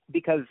 like,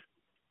 because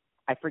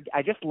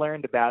I just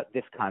learned about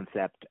this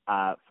concept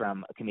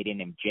from a comedian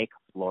named Jake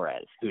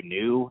Flores, who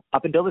knew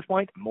up until this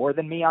point more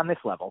than me on this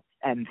level,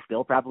 and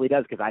still probably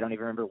does, because I don't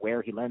even remember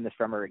where he learned this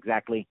from or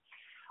exactly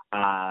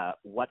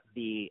what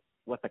the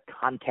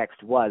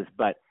context was.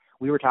 But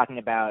we were talking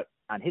about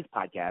on his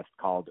podcast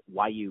called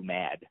Why You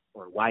Mad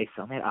or Why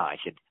So Mad. Oh, I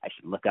should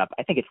look up.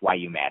 I think it's Why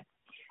You Mad.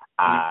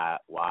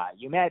 Why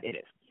You Mad? It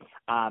is.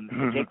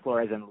 Jake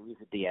Flores and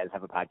Luisa Diaz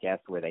have a podcast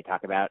where they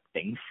talk about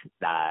things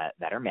that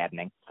are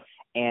maddening,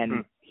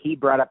 and he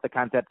brought up the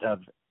concept of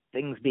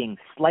things being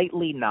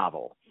slightly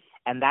novel,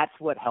 and that's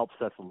what helps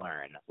us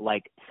learn.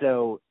 Like,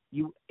 so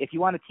if you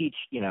want to teach,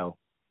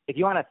 if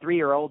you want a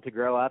 3-year-old to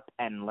grow up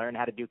and learn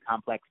how to do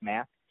complex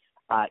math,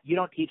 you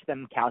don't teach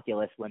them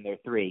calculus when they're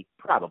 3,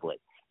 probably.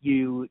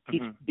 You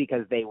teach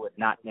because they would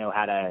not know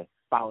how to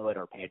follow it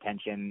or pay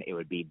attention. It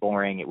would be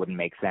boring. It wouldn't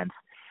make sense.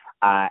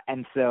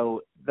 And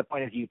so the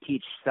point is you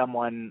teach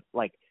someone,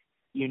 like,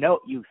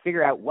 you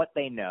figure out what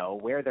they know,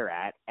 where they're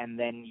at, and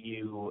then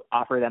you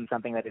offer them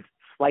something that is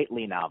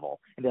slightly novel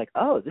and be like,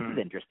 oh, this is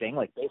interesting.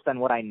 Like, based on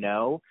what I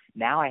know,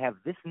 now I have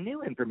this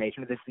new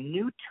information, or this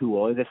new tool,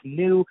 or this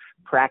new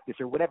practice,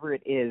 or whatever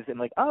it is. And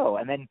like, oh,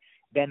 and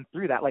then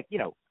through that, like,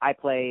 I've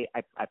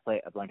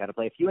learned how to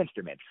play a few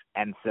instruments.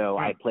 And so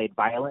I played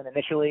violin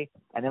initially.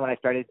 And then when I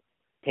started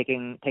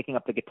taking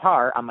up the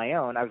guitar on my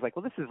own, I was like,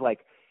 well, this is like,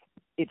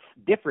 it's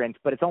different,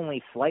 but it's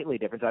only slightly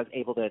different. So I was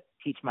able to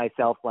teach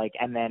myself, like,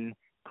 and then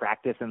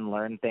practice and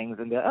learn things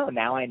and go, oh,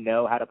 now I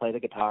know how to play the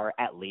guitar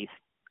at least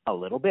a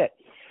little bit.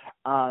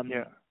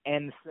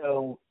 And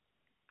so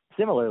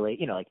similarly,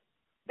 like,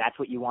 that's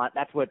what you want.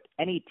 That's what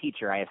any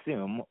teacher, I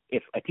assume,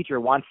 if a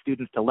teacher wants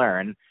students to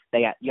learn,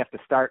 you have to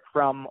start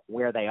from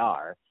where they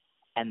are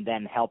and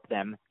then help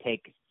them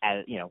take,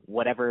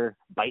 whatever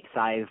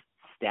bite-sized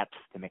steps,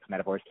 to mix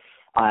metaphors,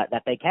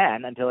 that they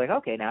can, until like,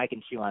 okay, now I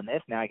can chew on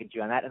this, now I can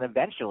chew on that. And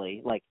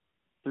eventually, like,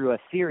 through a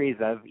series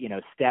of,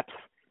 steps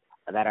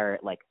that are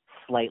like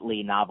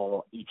slightly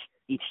novel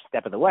each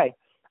step of the way,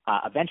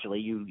 eventually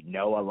you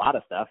know a lot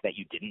of stuff that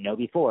you didn't know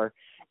before.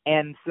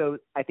 And so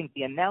I think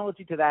the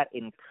analogy to that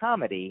in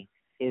comedy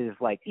is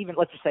like, even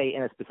let's just say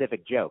in a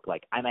specific joke,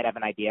 like I might have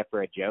an idea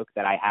for a joke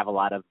that I have a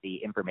lot of the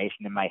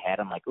information in my head.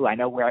 I'm like, ooh, I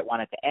know where I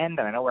want it to end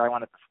and I know where I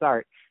want it to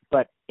start.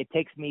 But it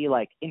takes me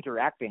like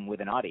interacting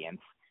with an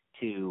audience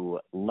to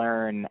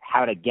learn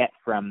how to get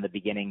from the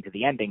beginning to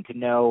the ending, to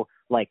know,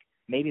 like,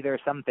 maybe there are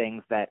some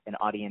things that an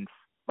audience,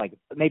 like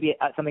maybe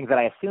some things that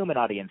I assume an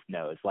audience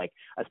knows, like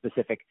a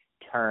specific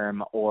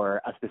term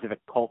or a specific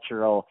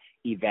cultural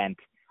event.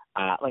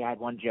 Like I had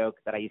one joke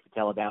that I used to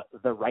tell about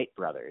the Wright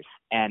brothers,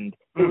 and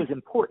it was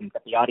important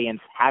that the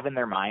audience have in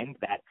their mind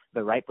that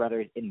the Wright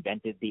brothers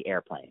invented the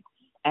airplane.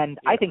 And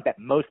I think that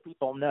most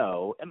people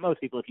know, and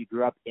most people, if you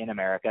grew up in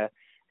America,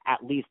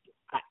 at least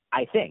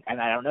I think, and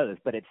I don't know this,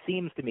 but it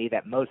seems to me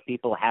that most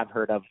people have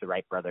heard of the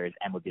Wright brothers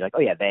and would be like, oh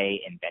yeah,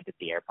 they invented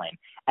the airplane.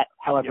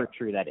 However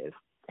true that is.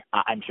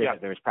 I'm sure that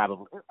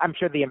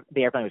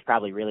the airplane was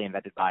probably really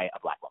invented by a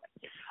black woman.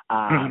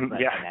 And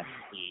then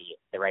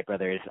the Wright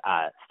brothers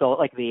stole,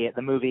 like the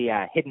movie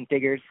Hidden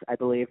Figures, I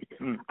believe,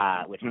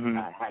 which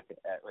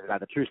was about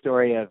the true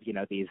story of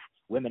these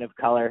women of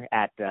color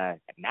at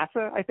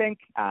NASA, I think,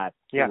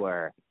 who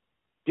were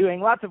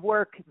doing lots of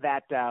work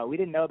that we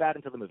didn't know about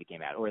until the movie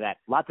came out, or that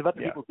lots of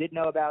other people did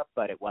know about,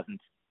 but it wasn't.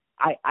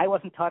 I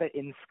wasn't taught it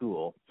in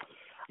school.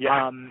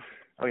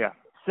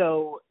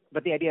 So,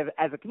 but the idea of,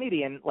 as a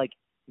comedian, like,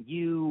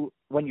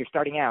 when you're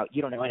starting out,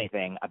 you don't know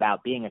anything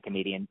about being a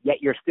comedian, yet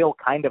you're still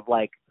kind of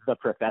like the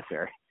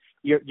professor.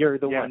 You're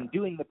the one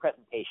doing the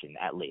presentation,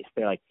 at least.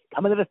 They're like,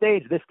 come into the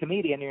stage, this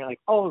comedian. And you're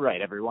like, all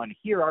right, everyone,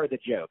 here are the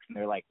jokes. And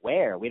they're like,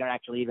 where? We don't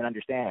actually even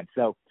understand.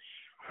 So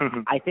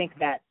I think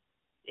that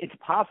it's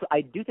possible.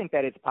 I do think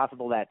that it's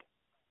possible that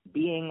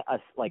being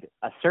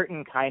a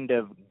certain kind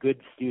of good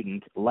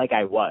student, like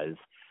I was,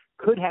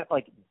 could have,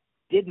 like,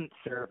 didn't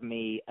serve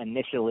me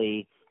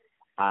initially,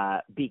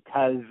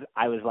 because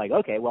I was like,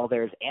 okay, well,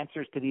 there's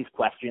answers to these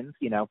questions.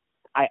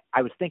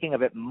 I was thinking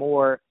of it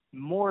more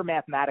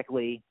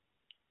mathematically,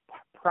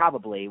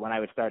 probably, when I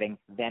was starting,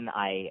 than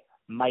I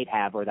might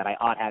have, or that I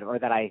ought have, or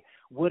that I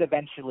would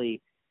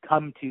eventually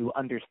come to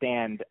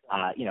understand,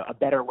 a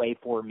better way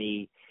for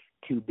me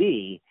to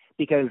be,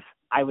 because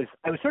I was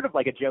sort of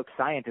like a joke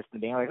scientist and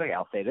being like, okay,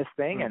 I'll say this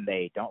thing and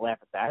they don't laugh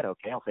at that.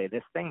 Okay, I'll say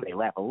this thing, they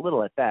laugh a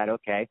little at that.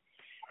 Okay.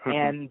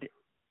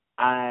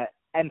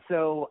 And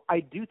so I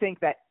do think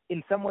that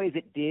in some ways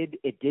it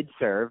did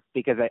serve,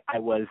 because I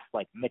was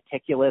like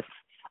meticulous.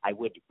 I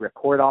would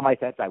record all my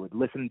sets. I would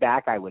listen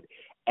back. I would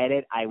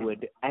edit.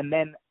 And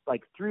then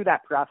like through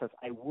that process,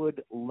 I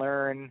would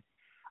learn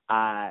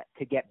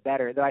to get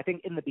better. Though I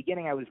think in the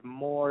beginning I was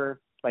more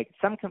like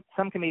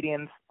some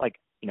comedians, like,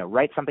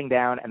 write something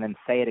down and then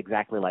say it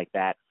exactly like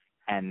that,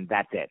 and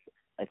that's it.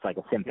 It's like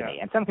a symphony.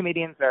 And some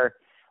comedians are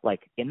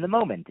like in the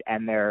moment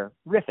and they're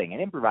riffing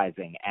and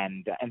improvising,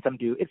 and some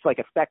do. It's like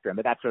a spectrum,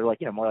 but that's sort of like,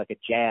 more like a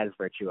jazz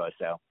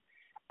virtuoso.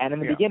 And in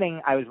the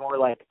beginning, I was more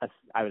like,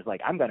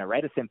 I'm going to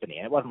write a symphony,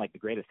 and it wasn't like the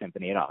greatest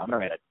symphony at all. I'm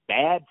going to write a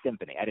bad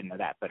symphony. I didn't know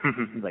that, but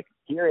he's like,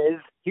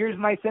 here's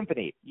my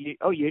symphony.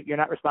 You're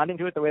not responding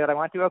to it the way that I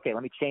want to? Okay,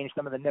 let me change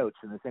some of the notes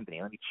in the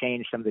symphony. Let me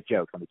change some of the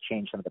jokes. Let me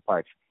change some of the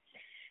parts.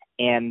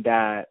 And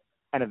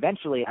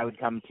eventually I would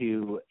come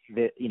to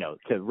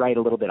to write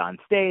a little bit on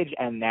stage,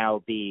 and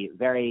now be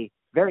very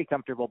very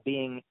comfortable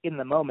being in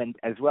the moment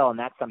as well. And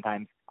that's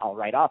sometimes I'll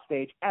write off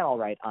stage and I'll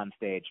write on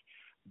stage.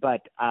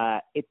 But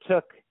it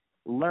took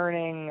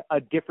learning a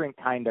different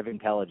kind of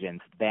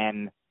intelligence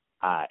than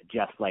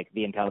just like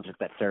the intelligence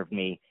that served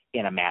me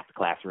in a math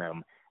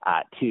classroom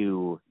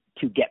to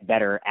get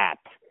better at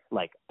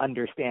like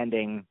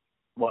understanding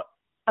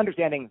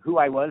who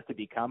I was, to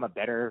become a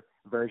better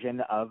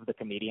version of the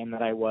comedian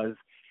that I was,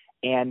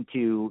 and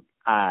to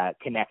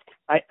connect.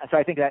 So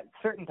I think that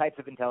certain types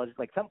of intelligence,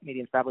 like some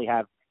comedians probably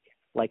have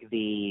like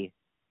the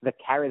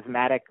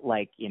charismatic,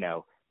 like, you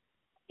know,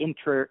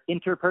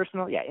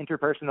 interpersonal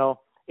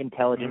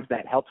intelligence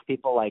that helps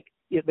people. Like,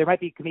 there might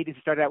be comedians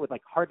who started out with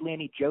like hardly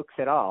any jokes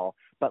at all,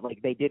 but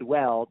like they did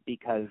well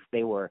because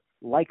they were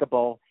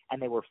likable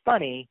and they were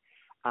funny,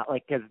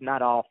 like, because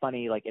not all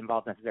funny like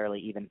involves necessarily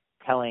even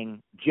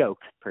telling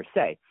jokes per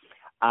se.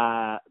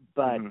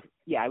 But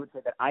yeah, I would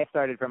say that I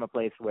started from a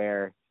place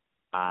where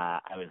I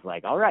was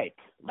like, all right,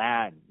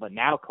 man, but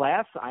now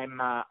class, I'm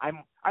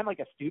like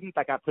a student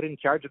that got put in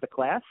charge of the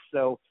class.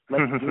 So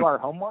let's do our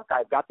homework.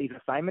 I've got these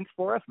assignments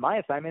for us. My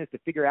assignment is to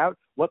figure out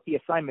what the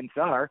assignments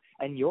are,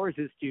 and yours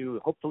is to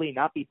hopefully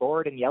not be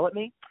bored and yell at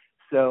me.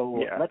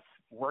 So let's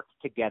work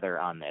together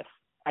on this.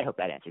 I hope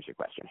that answers your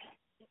question.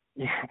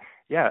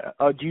 Yeah.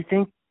 Do you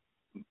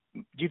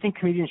think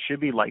comedians should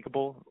be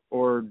likable,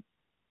 or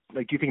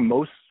like do you think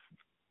most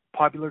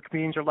popular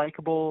comedians are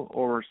likable,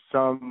 or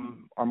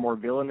some are more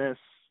villainous,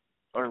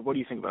 or what do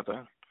you think about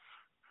that?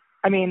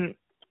 I mean,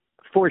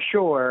 for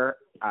sure,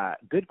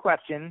 good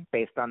question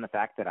based on the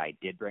fact that I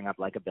did bring up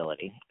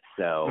likability.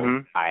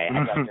 So I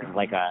guess there's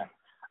like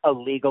a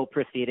legal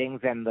proceedings,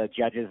 and the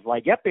judge is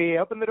like, yep, he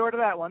opened the door to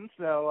that one.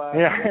 So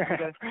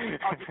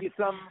I'll give you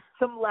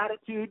some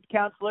latitude,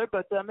 counselor,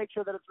 but make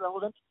sure that it's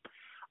relevant.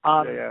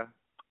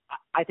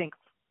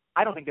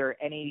 I don't think there are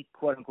any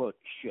quote unquote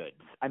shoulds.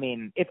 I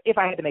mean, if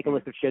I had to make a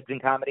list of shoulds in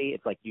comedy,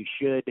 it's like you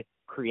should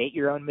create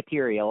your own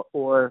material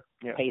or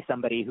pay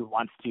somebody who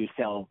wants to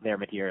sell their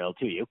material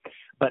to you.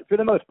 But for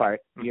the most part,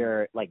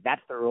 you're like,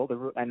 that's the rule.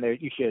 And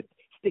you should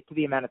stick to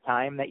the amount of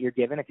time that you're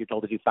given. If you're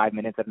told to do 5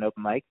 minutes at an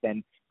open mic,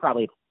 then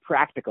probably it's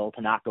practical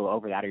to not go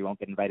over that, or you won't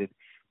get invited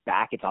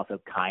back. It's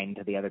also kind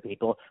to the other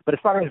people. But as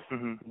far as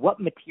what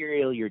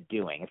material you're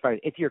doing, as far as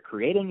if you're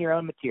creating your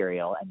own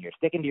material and you're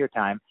sticking to your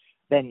time,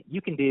 then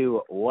you can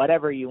do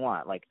whatever you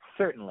want. Like,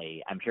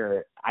 certainly, I'm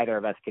sure either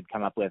of us could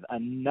come up with a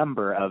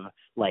number of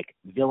like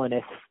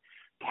villainous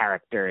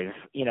characters,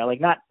 you know, like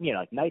not, you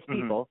know, like nice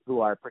people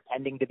who are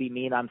pretending to be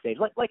mean on stage,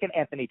 like an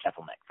Anthony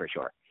Jeselnik for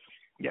sure.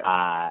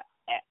 Yeah.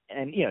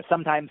 And you know,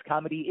 sometimes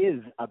comedy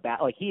is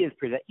about, like, he is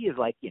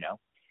like, you know,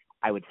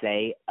 I would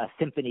say a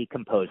symphony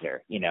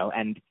composer, you know,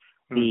 and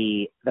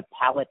the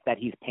palette that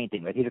he's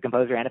painting with, he's a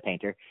composer and a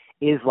painter,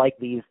 is like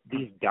these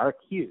dark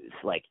hues,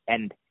 like,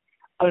 and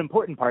an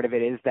important part of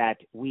it is that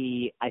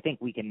I think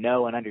we can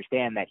know and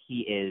understand that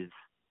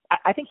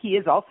I think he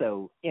is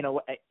also, you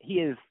know, he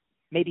is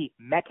maybe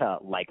meta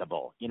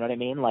likable. You know what I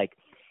mean? Like,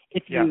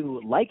 if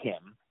you like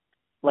him,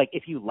 like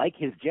if you like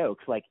his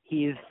jokes, like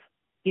he's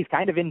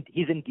kind of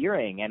he's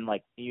endearing, and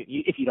like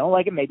if you don't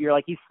like him, maybe you're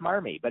like, he's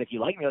smarmy. But if you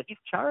like him, you're like, he's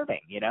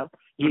charming. You know,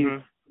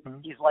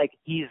 he's like,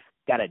 he's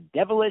got a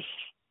devilish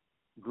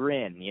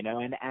grin, you know,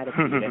 and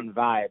attitude and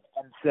vibe,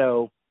 and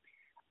so.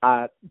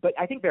 But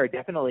I think there are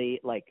definitely,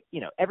 like,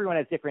 you know, everyone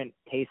has different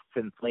tastes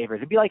and flavors.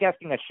 It'd be like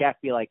asking a chef,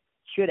 be like,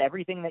 should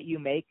everything that you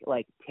make,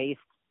 like, taste,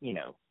 you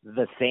know,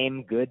 the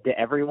same good to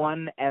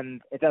everyone?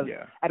 And it does.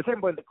 At a certain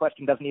point, the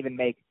question doesn't even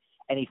make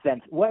any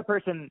sense. If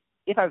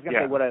I was going to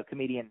say what a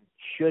comedian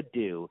should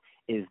do,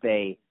 is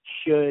they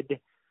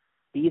should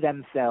be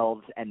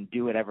themselves and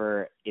do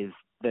whatever is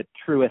the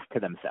truest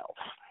to themselves.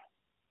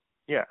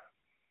 Yeah.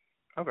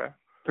 Okay.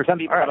 For some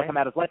people, that'll come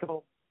out as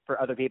likable.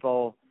 For other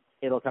people,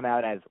 it'll come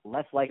out as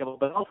less likable.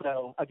 But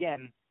also,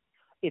 again,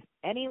 if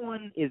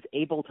anyone is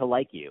able to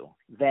like you,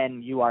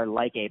 then you are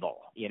likeable.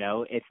 You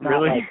know, it's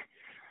not like,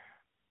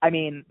 I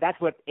mean,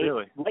 that's what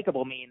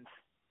likable means,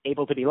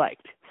 able to be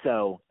liked.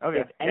 So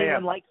if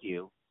anyone likes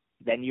you,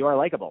 then you are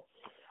likable.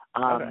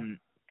 And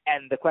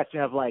the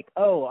question of like,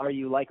 oh, are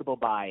you likable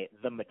by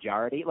the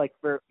majority? Like,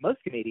 for most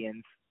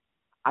comedians,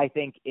 I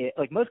think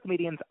most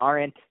comedians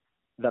aren't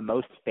the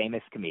most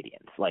famous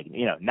comedians. Like,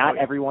 you know, not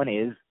everyone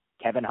is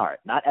Kevin Hart.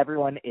 Not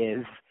everyone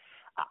is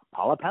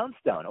Paula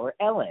Poundstone or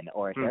Ellen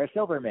or Sarah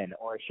Silverman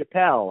or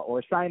Chappelle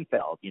or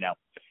Seinfeld. You know,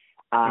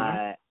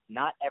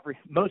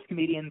 most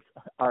comedians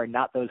are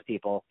not those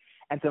people,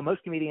 and so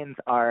most comedians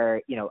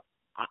are, you know,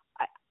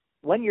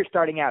 when you're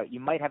starting out, you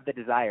might have the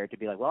desire to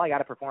be like, well, I got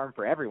to perform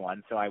for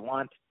everyone, so I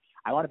want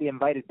to be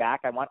invited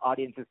back. I want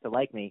audiences to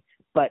like me.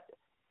 But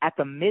at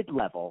the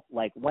mid-level,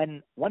 like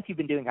once you've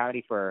been doing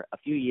comedy for a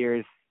few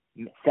years,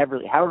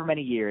 however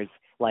many years,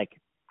 like,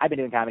 I've been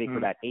doing comedy for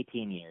about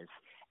 18 years.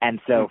 And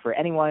so for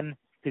anyone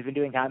who's been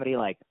doing comedy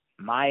like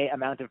my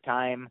amount of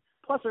time,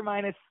 plus or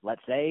minus,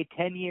 let's say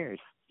 10 years,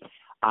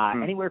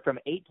 anywhere from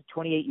 8 to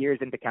 28 years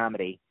into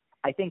comedy,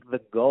 I think the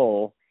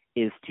goal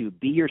is to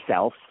be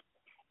yourself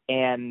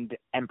and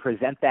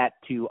present that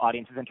to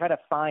audiences and try to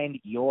find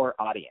your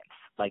audience.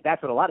 Like,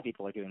 that's what a lot of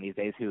people are doing these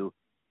days who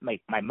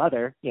my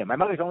mother, my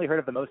mother's only heard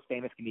of the most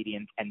famous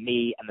comedians and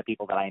me and the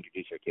people that I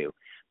introduce her to.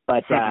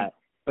 But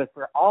but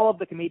for all of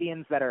the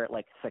comedians that are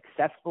like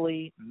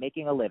successfully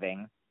making a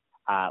living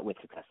with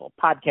successful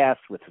podcasts,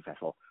 with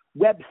successful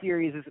web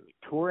series,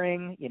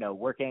 touring,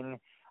 working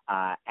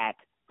at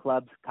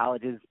clubs,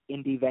 colleges,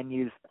 indie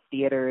venues,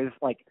 theaters,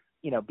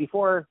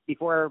 before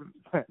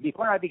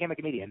I became a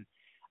comedian,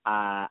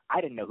 I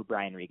didn't know who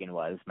Brian Regan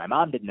was. My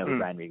mom didn't know who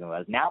Brian Regan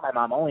was. Now my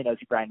mom only knows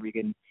who Brian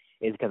Regan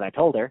is because I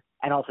told her,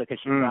 and also because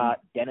she saw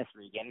Dennis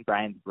Regan,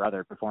 Brian's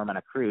brother, perform on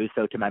a cruise.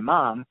 So to my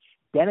mom,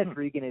 Dennis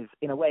Regan is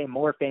in a way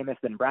more famous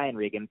than Brian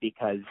Regan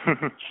because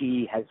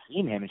she has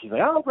seen him, and she's like,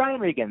 oh, Brian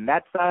Regan,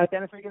 that's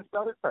Dennis Regan's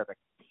brother, perfect.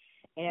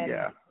 And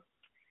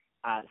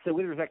so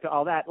with respect to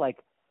all that,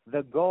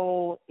 the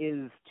goal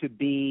is to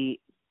be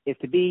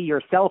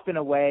yourself in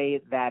a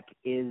way that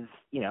is,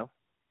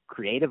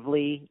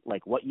 creatively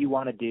what you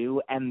want to do,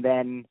 and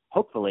then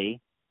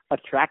hopefully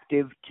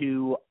attractive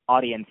to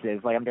audiences.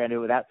 I'm trying to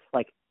do without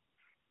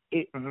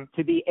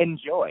to be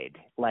enjoyed.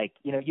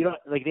 You don't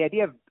the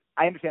idea of,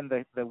 I understand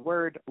the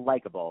word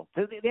likable.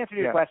 So the answer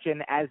to your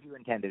question, as you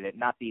intended it,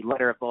 not the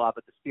letter of the law,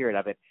 but the spirit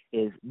of it,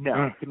 is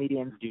no.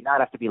 Comedians do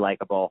not have to be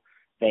likable.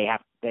 They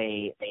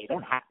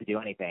don't have to do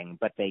anything,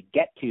 but they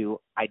get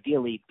to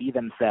ideally be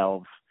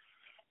themselves,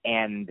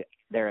 and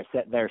their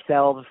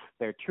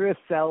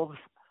truest selves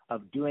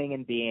of doing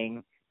and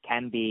being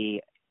can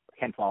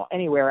fall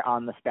anywhere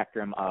on the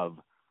spectrum of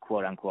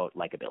quote unquote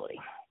likability.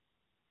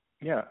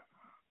 Yeah.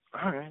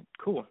 All right.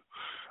 Cool.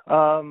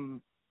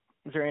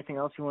 Is there anything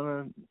else you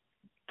want to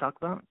talk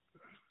about?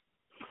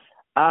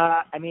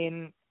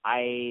 I'm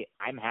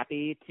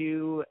happy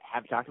to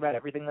have talked about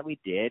everything that we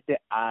did.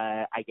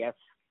 I guess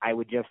I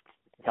would just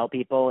tell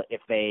people, if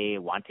they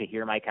want to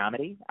hear my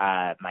comedy,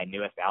 my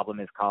newest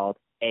album is called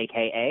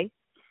AKA,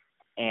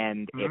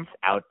 and it's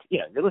out.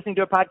 You're listening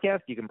to a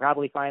podcast, you can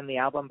probably find the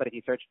album, but if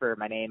you search for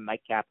my name,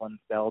 Mike Kaplan,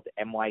 spelled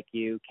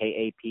MyQKaplan,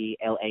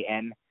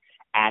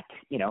 at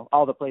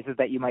all the places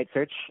that you might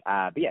search.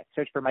 But yeah,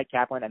 search for Mike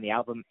Kaplan and the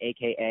album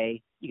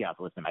AKA. You can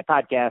also listen to my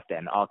podcast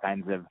and all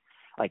kinds of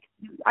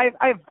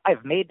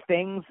I've made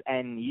things,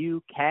 and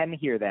you can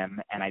hear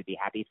them, and I'd be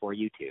happy for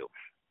you too.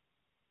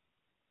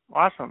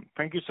 Awesome.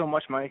 Thank you so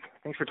much, Mike.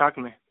 Thanks for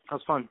talking to me. That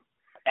was fun.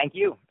 Thank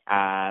you.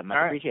 Much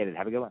appreciated.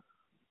 Have a good one.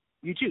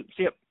 You too.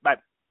 See you. Bye.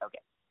 Okay.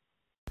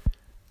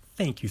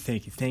 Thank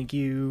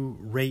you.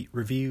 Rate,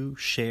 review,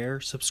 share,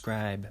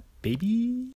 subscribe, baby.